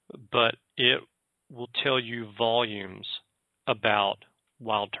 but it will tell you volumes about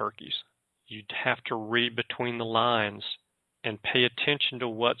wild turkeys. You'd have to read between the lines and pay attention to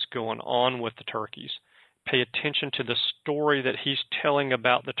what's going on with the turkeys. Pay attention to the story that he's telling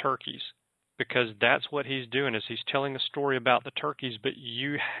about the turkeys, because that's what he's doing, is he's telling a story about the turkeys, but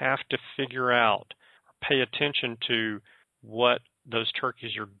you have to figure out, pay attention to what those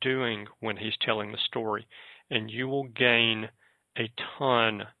turkeys are doing when he's telling the story, and you will gain a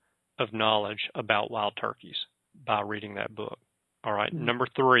ton of knowledge about wild turkeys by reading that book. All right, number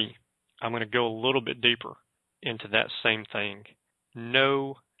 3, I'm going to go a little bit deeper into that same thing.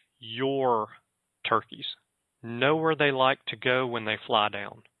 Know your turkeys. Know where they like to go when they fly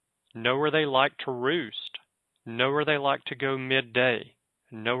down. Know where they like to roost. Know where they like to go midday.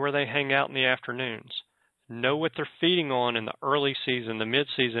 Know where they hang out in the afternoons. Know what they're feeding on in the early season, the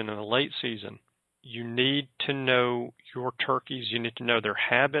mid-season, and the late season. You need to know your turkeys. You need to know their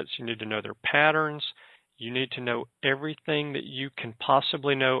habits. You need to know their patterns. You need to know everything that you can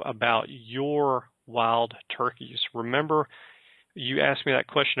possibly know about your wild turkeys. Remember, you asked me that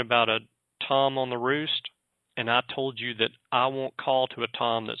question about a tom on the roost, and I told you that I won't call to a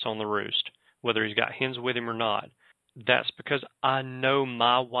tom that's on the roost, whether he's got hens with him or not. That's because I know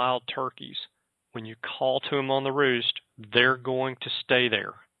my wild turkeys. When you call to them on the roost, they're going to stay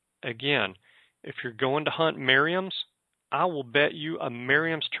there. Again, if you're going to hunt Merriam's, I will bet you a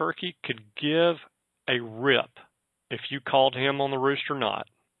Merriam's turkey could give a rip if you called him on the roost or not.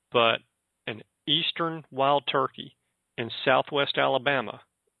 But an eastern wild turkey in southwest Alabama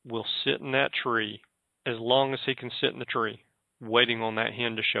will sit in that tree as long as he can sit in the tree, waiting on that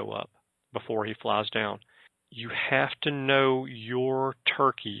hen to show up before he flies down. You have to know your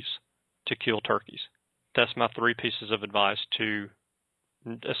turkeys to kill turkeys. That's my 3 pieces of advice to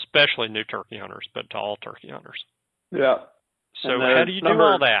especially new turkey hunters, but to all turkey hunters. Yeah. So how do you do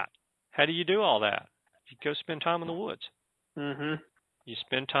all that? How do you do all that? You go spend time in the woods. Mm-hmm. You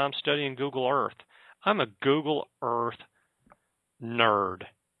spend time studying Google Earth. I'm a Google Earth nerd.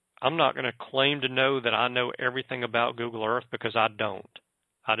 I'm not going to claim to know that I know everything about Google Earth because I don't.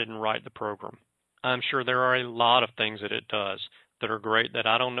 I didn't write the program. I'm sure there are a lot of things that it does that are great that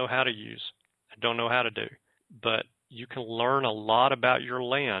I don't know how to use. I don't know how to do. But you can learn a lot about your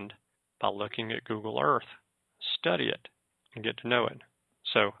land by looking at Google Earth. Study it and get to know it.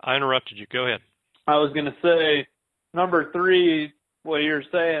 So I interrupted you. Go ahead. I was going to say, number 3, what you're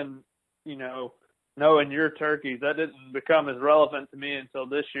saying, knowing your turkeys, that didn't become as relevant to me until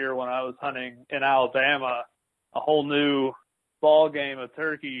this year when I was hunting in Alabama, a whole new ball game of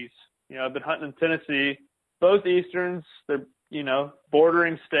turkeys. I've been hunting in Tennessee, both Easterns, they're,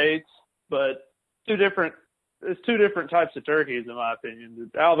 bordering states, but there's 2 different types of turkeys in my opinion.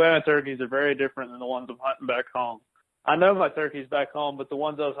 The Alabama turkeys are very different than the ones I'm hunting back home. I know my turkeys back home, but the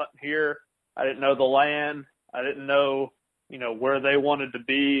ones I was hunting here, I didn't know the land. I didn't know, where they wanted to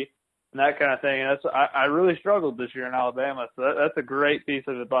be and that kind of thing. And I really struggled this year in Alabama. So that's a great piece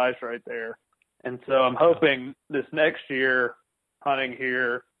of advice right there. And so I'm hoping this next year hunting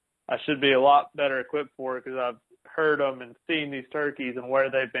here, I should be a lot better equipped for it because I've heard them and seen these turkeys and where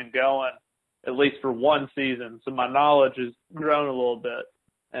they've been going, at least for one season. So my knowledge has grown a little bit.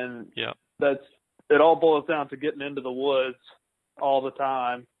 And it all boils down to getting into the woods all the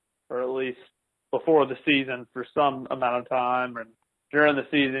time, or at least before the season for some amount of time. And during the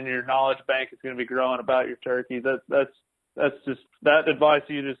season, your knowledge bank is going to be growing about your turkeys. That's just, that advice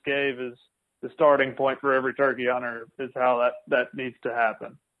you just gave is the starting point for every turkey hunter, is how that needs to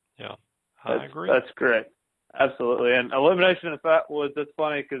happen. Yeah, I agree. That's great. Absolutely. And elimination of fat woods, that's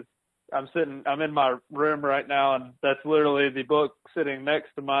funny because I'm in my room right now, and that's literally the book sitting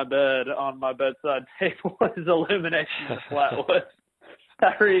next to my bed on my bedside table is Elimination of Flatwoods.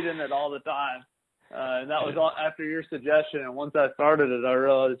 I read in it all the time. And that was all after your suggestion. And once I started it, I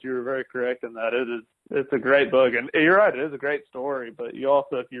realized you were very correct in that. It's a great book. And you're right, it is a great story. But you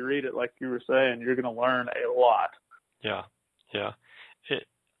also, if you read it like you were saying, you're going to learn a lot. Yeah, yeah.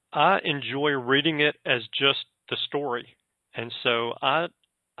 I enjoy reading it as just the story. And so I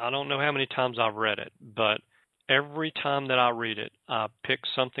don't know how many times I've read it, but every time that I read it, I pick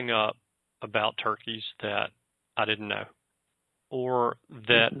something up about turkeys that I didn't know. Or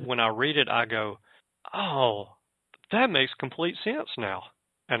that when I read it, I go, oh, that makes complete sense now.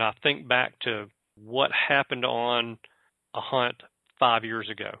 And I think back to what happened on a hunt 5 years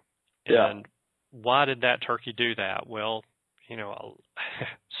ago. Yeah. And why did that turkey do that? Well,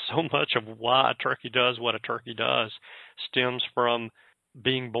 so much of why a turkey does what a turkey does stems from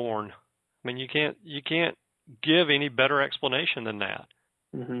being born. I mean, you can't give any better explanation than that.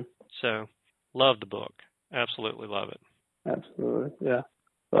 Mm-hmm. So, love the book. Absolutely love it. Absolutely, yeah.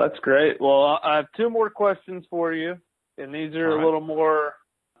 Well, that's great. Well, I have 2 more questions for you, and these are a little more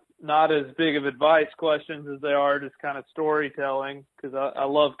not as big of advice questions as they are just kind of storytelling, because I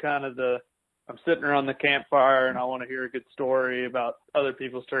love kind of I'm sitting around the campfire and I want to hear a good story about other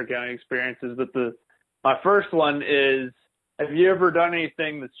people's turkey hunting experiences. But my first one is, have you ever done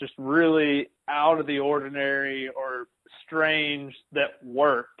anything that's just really out of the ordinary or strange that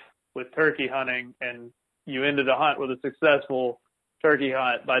worked with turkey hunting, and you ended a hunt with a successful turkey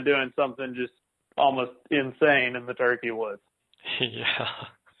hunt by doing something just almost insane in the turkey woods?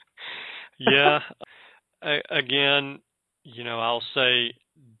 Yeah. Again, I'll say,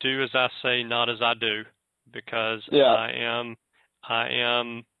 do as I say, not as I do, because I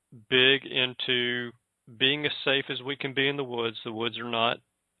am big into being as safe as we can be in the woods.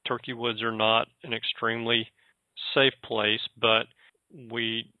 Turkey woods are not an extremely safe place, but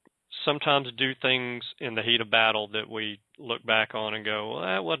we sometimes do things in the heat of battle that we look back on and go, well,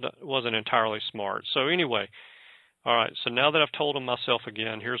 that wasn't entirely smart. So anyway, all right, so now that I've told them myself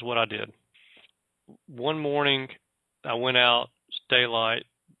again, here's what I did. One morning, I went out, it's daylight,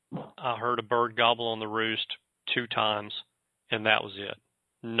 I heard a bird gobble on the roost 2 times, and that was it.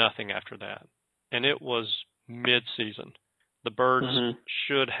 Nothing after that. And it was mid-season. The birds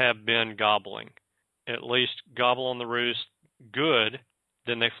should have been gobbling. At least gobble on the roost good,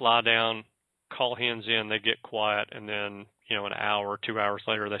 then they fly down call hens in, they get quiet, and then, an hour or 2 hours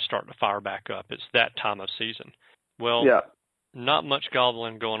later, they start to fire back up. It's that time of season. Well, Yeah. not much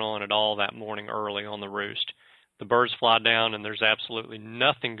gobbling going on at all that morning early on the roost. The birds fly down, and there's absolutely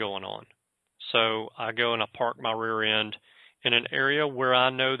nothing going on. So I go and I park my rear end in an area where I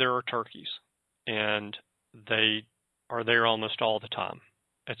know there are turkeys, and they are there almost all the time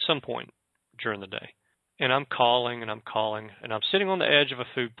at some point during the day. And I'm calling, and I'm sitting on the edge of a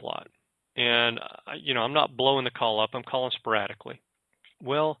food plot. And, I'm not blowing the call up. I'm calling sporadically.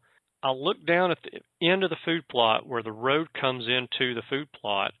 Well, I look down at the end of the food plot where the road comes into the food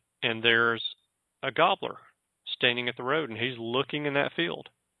plot, and there's a gobbler standing at the road, and he's looking in that field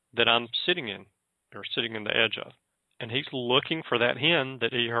that I'm sitting in, or sitting in the edge of. And he's looking for that hen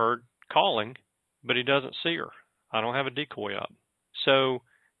that he heard calling, but he doesn't see her. I don't have a decoy up. So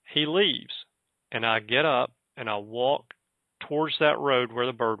he leaves, and I get up, and I walk towards that road where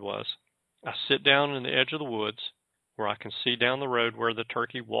the bird was. I sit down in the edge of the woods where I can see down the road where the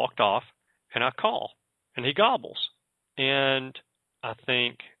turkey walked off, and I call, and he gobbles. And I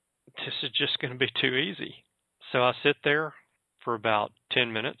think, this is just going to be too easy. So I sit there for about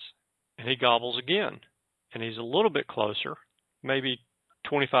 10 minutes, and he gobbles again. And he's a little bit closer, maybe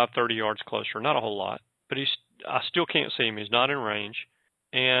 25, 30 yards closer, not a whole lot. But I still can't see him. He's not in range.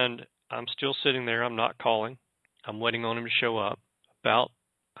 And I'm still sitting there. I'm not calling. I'm waiting on him to show up. About,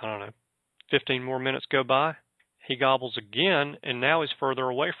 15 more minutes go by. He gobbles again, and now he's further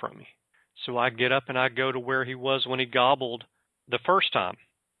away from me. So I get up and I go to where he was when he gobbled the first time,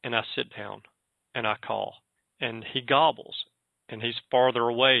 and I sit down and I call, and he gobbles, and he's farther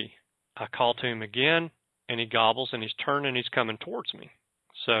away. I call to him again, and he gobbles, and he's turning, he's coming towards me.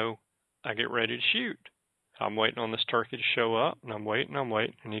 So I get ready to shoot. I'm waiting on this turkey to show up, and I'm waiting,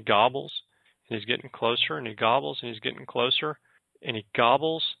 and he gobbles, and he's getting closer, and he gobbles, and he's getting closer, and he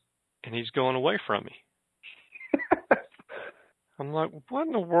gobbles, and he's going away from me. I'm like, what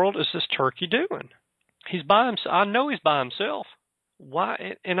in the world is this turkey doing? He's by himself. I know he's by himself.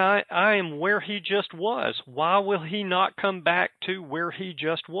 Why? And I am where he just was. Why will he not come back to where he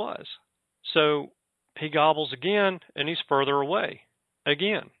just was? So he gobbles again, and he's further away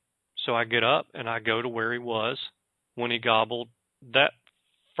again. So I get up and I go to where he was when he gobbled that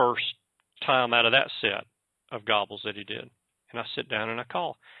first time out of that set of gobbles that he did. And I sit down and I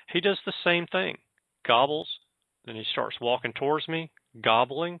call. He does the same thing. Gobbles, then he starts walking towards me,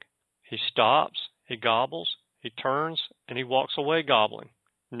 gobbling. He stops, he gobbles, he turns, and he walks away gobbling.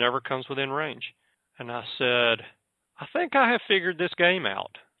 Never comes within range. And I said, I think I have figured this game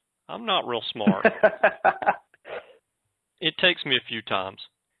out. I'm not real smart. It takes me a few times.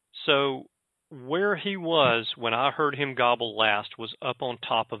 So where he was when I heard him gobble last was up on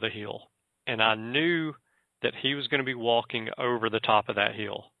top of a hill. And I knew that he was going to be walking over the top of that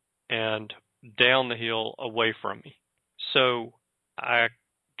hill and down the hill away from me. So I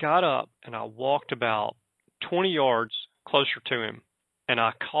got up and I walked about 20 yards closer to him, and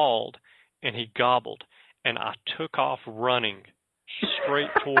I called, and he gobbled, and I took off running straight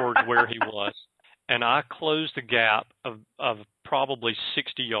towards where he was. And I closed the gap of probably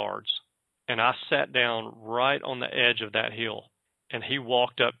 60 yards, and I sat down right on the edge of that hill. And he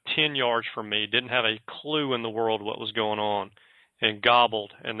walked up 10 yards from me, didn't have a clue in the world what was going on, and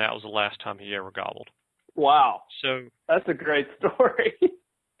gobbled, and that was the last time he ever gobbled. Wow. So that's a great story.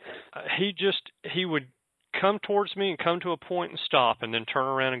 He would come towards me and come to a point and stop, and then turn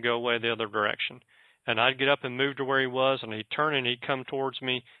around and go away the other direction. And I'd get up and move to where he was, and he'd turn and he'd come towards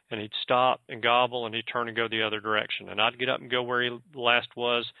me, and he'd stop and gobble, and he'd turn and go the other direction. And I'd get up and go where he last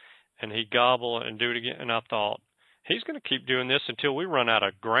was, and he'd gobble and do it again. And I thought, he's going to keep doing this until we run out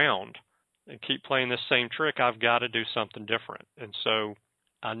of ground and keep playing this same trick. I've got to do something different. And so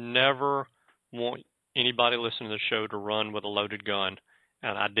I never want anybody listening to the show to run with a loaded gun,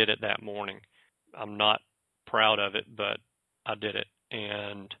 and I did it that morning. I'm not proud of it, but I did it,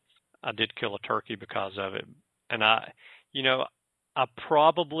 and I did kill a turkey because of it. And I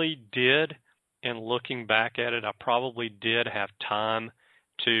probably did, and looking back at it, I probably did have time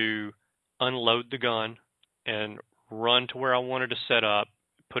to unload the gun and run to where I wanted to set up,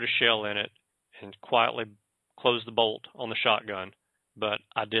 put a shell in it, and quietly close the bolt on the shotgun, but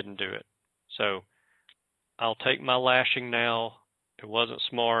I didn't do it. So I'll take my lashing now. It wasn't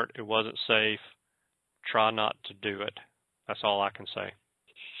smart. It wasn't safe. Try not to do it. That's all I can say.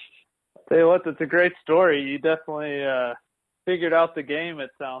 Tell you what, that's a great story. You definitely figured out the game, it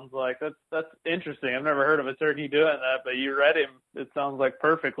sounds like. That's interesting. I've never heard of a turkey doing that, but you read him, it sounds like,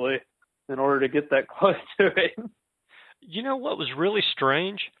 perfectly in order to get that close to him. You know what was really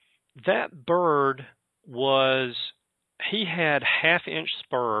strange? That bird was he had 1/2 inch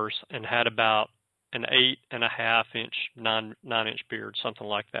spurs and had about an 8.5 inch, 9 inch beard, something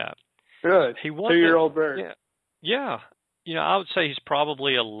like that. Good. He wasn't 2-year-old bird. Yeah. I would say he's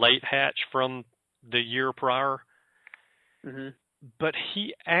probably a late hatch from the year prior, but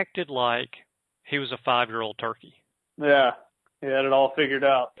he acted like he was a 5-year-old turkey. Yeah, he had it all figured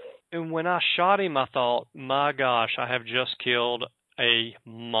out. And when I shot him, I thought, my gosh, I have just killed a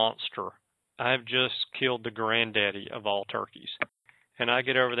monster. I have just killed the granddaddy of all turkeys. And I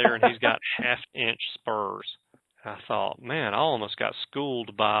get over there and he's got 1/2 inch spurs. I thought, man, I almost got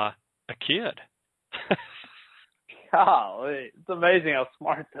schooled by a kid. Golly, it's amazing how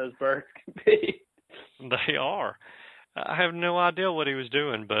smart those birds can be. They are. I have no idea what he was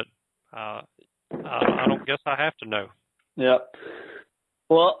doing, but I don't guess I have to know. Yep.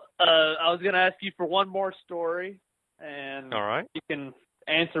 Well, I was going to ask you for one more story, and all right, you can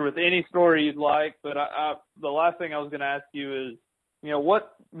answer with any story you'd like. But the last thing I was going to ask you is,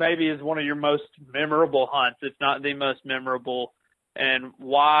 what maybe is one of your most memorable hunts, if not the most memorable, and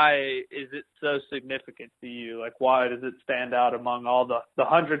why is it so significant to you? Like, why does it stand out among all the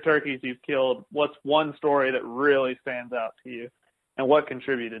 100 turkeys you've killed? What's one story that really stands out to you, and what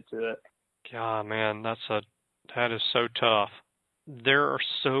contributed to it? God, man, that is so tough. There are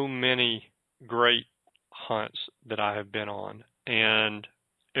so many great hunts that I have been on, and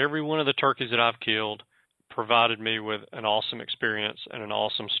every one of the turkeys that I've killed provided me with an awesome experience and an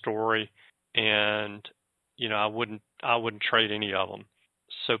awesome story, and I wouldn't trade any of them.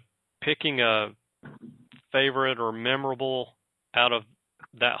 So picking a favorite or memorable out of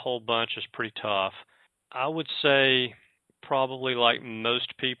that whole bunch is pretty tough. I would say probably like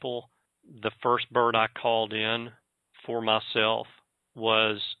most people, the first bird I called in for myself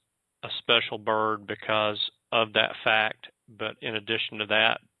was a special bird because of that fact, but in addition to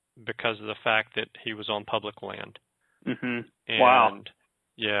that, because of the fact that he was on public land. Mm-hmm. And, wow.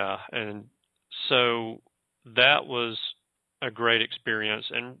 Yeah, and so that was a great experience,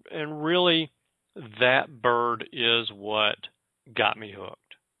 and really that bird is what got me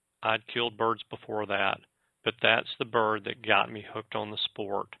hooked. I'd killed birds before that, but that's the bird that got me hooked on the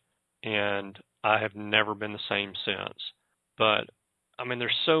sport, and I have never been the same since. But I mean,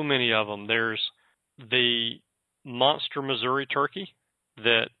 there's so many of them. There's the monster Missouri turkey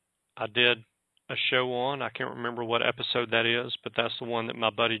that I did a show on. I can't remember what episode that is, but that's the one that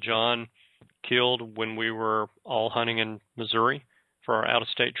my buddy John killed when we were all hunting in Missouri for our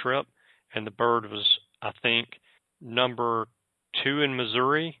out-of-state trip. And the bird was, I think, number 2 in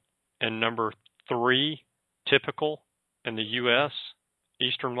Missouri and number 3 typical in the U.S.,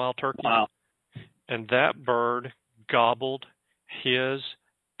 eastern wild turkey. Wow. And that bird gobbled his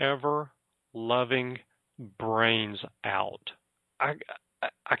ever-loving brains out.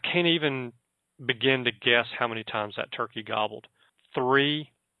 I can't even begin to guess how many times that turkey gobbled. 300,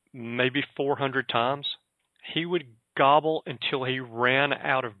 maybe 400 times. He would gobble until he ran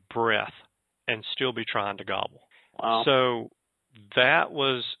out of breath and still be trying to gobble. Wow. So that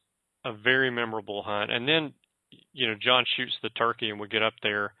was a very memorable hunt. And then, John shoots the turkey and we get up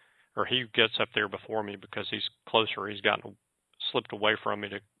there, or he gets up there before me because he's closer. He's slipped away from me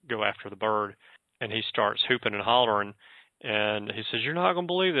to go after the bird, and he starts hooping and hollering. And he says, "You're not going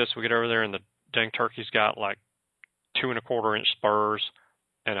to believe this." We get over there, and the dang turkey's got like 2.25 inch spurs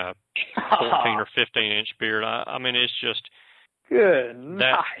and a 14 or 15 inch beard. I mean, it's just good.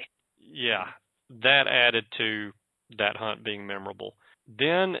 Nice. Yeah, that added to that hunt being memorable.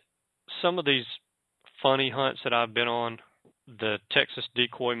 Then some of these funny hunts that I've been on, the Texas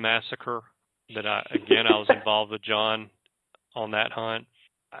Decoy Massacre, that I was involved with John on that hunt.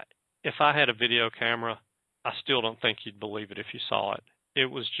 If I had a video camera, I still don't think you'd believe it if you saw it. It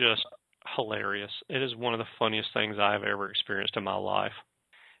was just hilarious. It is one of the funniest things I've ever experienced in my life.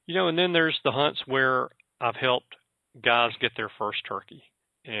 And then there's the hunts where I've helped guys get their first turkey,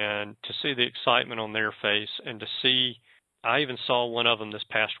 and to see the excitement on their face, and to see, I even saw one of them this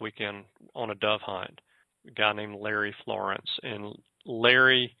past weekend on a dove hunt, a guy named Larry Florence. And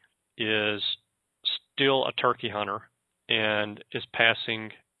Larry is still a turkey hunter and is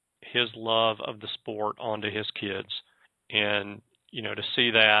passing his love of the sport onto his kids. And, to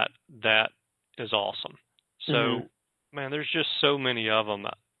see that is awesome. So, man, there's just so many of them.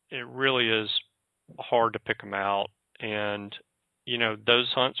 It really is hard to pick them out. And,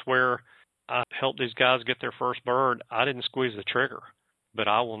 those hunts where I helped these guys get their first bird, I didn't squeeze the trigger, but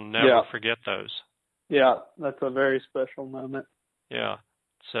I will never forget those. Yeah, that's a very special moment. Yeah.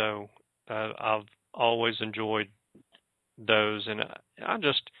 So I've always enjoyed those. And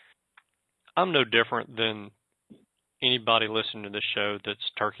I'm no different than anybody listening to this show that's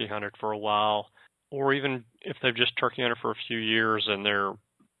turkey hunted for a while. or even if they've just turkey hunted for a few years and they're,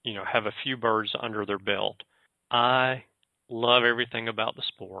 have a few birds under their belt. I love everything about the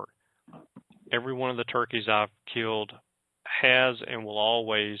sport. Every one of the turkeys I've killed has and will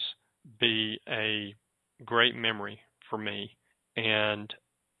always be a great memory for me, and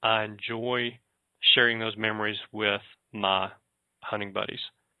I enjoy sharing those memories with my hunting buddies.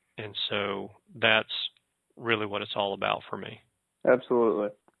 And so that's really what it's all about for me. Absolutely.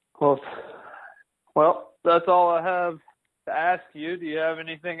 Well, that's all I have to ask you. Do you have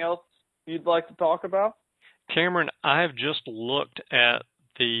anything else you'd like to talk about? Cameron, I have just looked at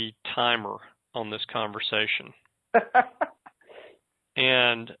the timer on this conversation.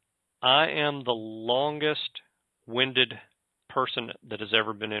 And I am the longest-winded person that has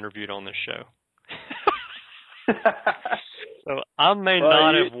ever been interviewed on this show. So I may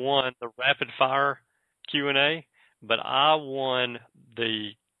not have won the rapid-fire Q&A, but I won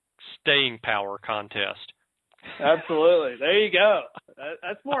the staying power contest. Absolutely. There you go.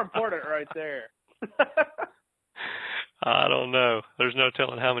 That's more important right there. I don't know. There's no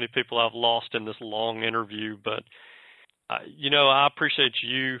telling how many people I've lost in this long interview, but I appreciate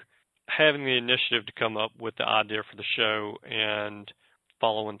you having the initiative to come up with the idea for the show and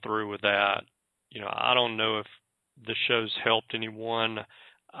following through with that. I don't know if the show's helped anyone.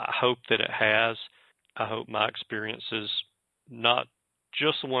 I hope that it has. I hope my experiences, not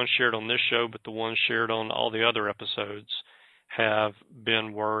just the ones shared on this show, but the ones shared on all the other episodes, have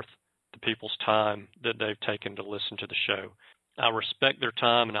been worth the people's time that they've taken to listen to the show. I respect their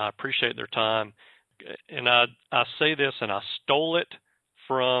time and I appreciate their time. And I say this, and I stole it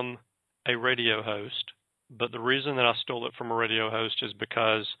from a radio host, but the reason that I stole it from a radio host is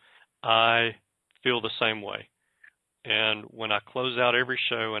because I feel the same way. And when I close out every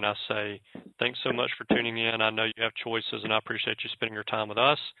show and I say, thanks so much for tuning in, I know you have choices and I appreciate you spending your time with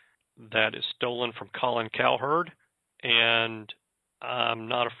us, that is stolen from Colin Cowherd, and I'm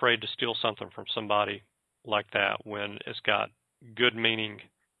not afraid to steal something from somebody like that when it's got good meaning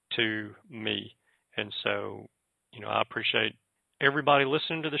to me. And so, I appreciate everybody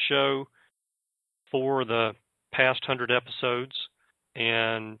listening to the show for the past 100 episodes,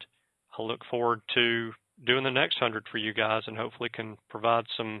 and I look forward to doing the next 100 for you guys, and hopefully can provide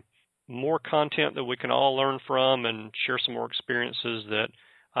some more content that we can all learn from and share some more experiences that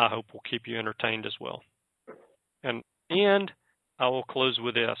I hope will keep you entertained as well. And I will close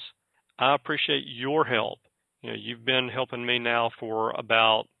with this. I appreciate your help. You've been helping me now for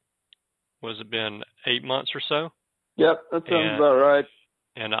about, what has it been, 8 months or so? Yep, that sounds about right.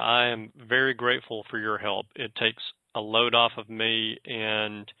 And I am very grateful for your help. It takes a load off of me,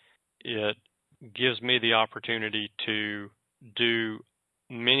 and it gives me the opportunity to do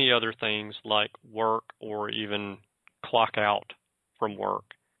many other things like work or even clock out from work.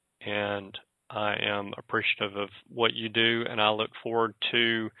 And I am appreciative of what you do, and I look forward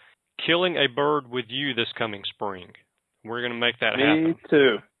to killing a bird with you this coming spring. We're going to make that happen. Me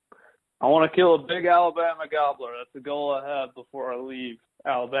too. I want to kill a big Alabama gobbler. That's the goal I have before I leave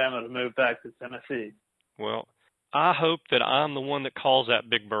Alabama to move back to Tennessee. Well, I hope that I'm the one that calls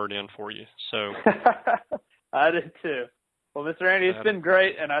that big bird in for you. So I did too. Well, Mr. Andy, it's been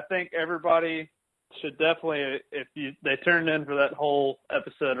great, and I think everybody should definitely, they turned in for that whole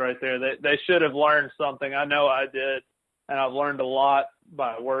episode right there, they should have learned something. I know I did, and I've learned a lot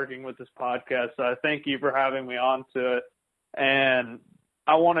by working with this podcast. So I thank you for having me on to it. And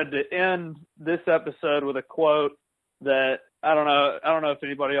I wanted to end this episode with a quote that I don't know if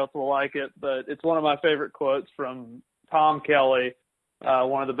anybody else will like it, but it's one of my favorite quotes from Tom Kelly,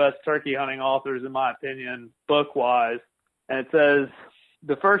 one of the best turkey hunting authors, in my opinion, book-wise. And it says,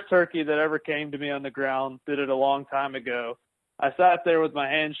 "The first turkey that ever came to me on the ground did it a long time ago. I sat there with my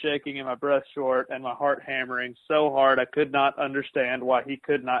hands shaking and my breath short and my heart hammering so hard I could not understand why he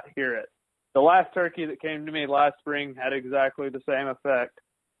could not hear it. The last turkey that came to me last spring had exactly the same effect.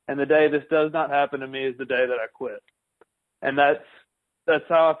 And the day this does not happen to me is the day that I quit." And that's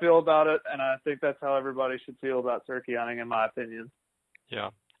how I feel about it, and I think that's how everybody should feel about turkey hunting, in my opinion.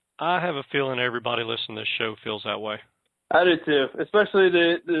 Yeah. I have a feeling everybody listening to this show feels that way. I do too, especially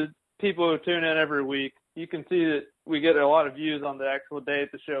the people who tune in every week. You can see that we get a lot of views on the actual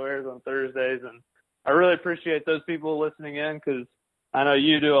date the show airs on Thursdays, and I really appreciate those people listening in because I know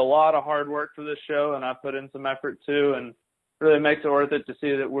you do a lot of hard work for this show, and I put in some effort too, and really makes it worth it to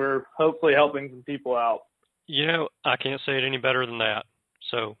see that we're hopefully helping some people out. I can't say it any better than that.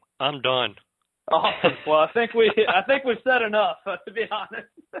 So I'm done. Awesome. Well, I think we've said enough, to be honest.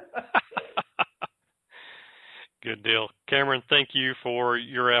 Good deal. Cameron, thank you for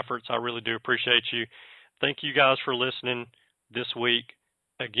your efforts. I really do appreciate you. Thank you guys for listening this week.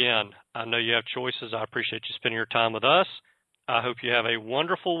 again, I know you have choices. I appreciate you spending your time with us. I hope you have a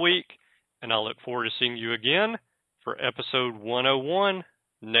wonderful week, and I look forward to seeing you again for episode 101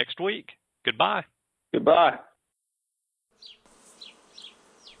 next week. Goodbye. Goodbye.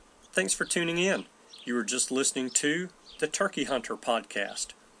 Thanks for tuning in. You were just listening to the Turkey Hunter Podcast.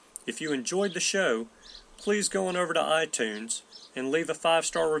 If you enjoyed the show, please go on over to iTunes and leave a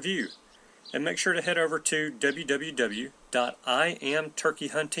 5-star review. And make sure to head over to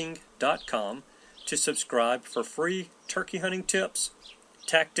www.iamturkeyhunting.com to subscribe for free turkey hunting tips,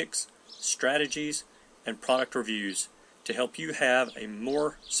 tactics, strategies, and product reviews to help you have a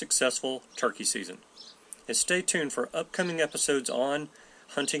more successful turkey season. And stay tuned for upcoming episodes on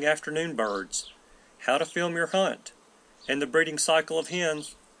hunting afternoon birds, how to film your hunt, and the breeding cycle of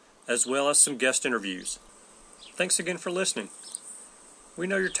hens, as well as some guest interviews. Thanks again for listening. We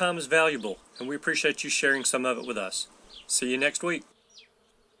know your time is valuable, and we appreciate you sharing some of it with us. See you next week.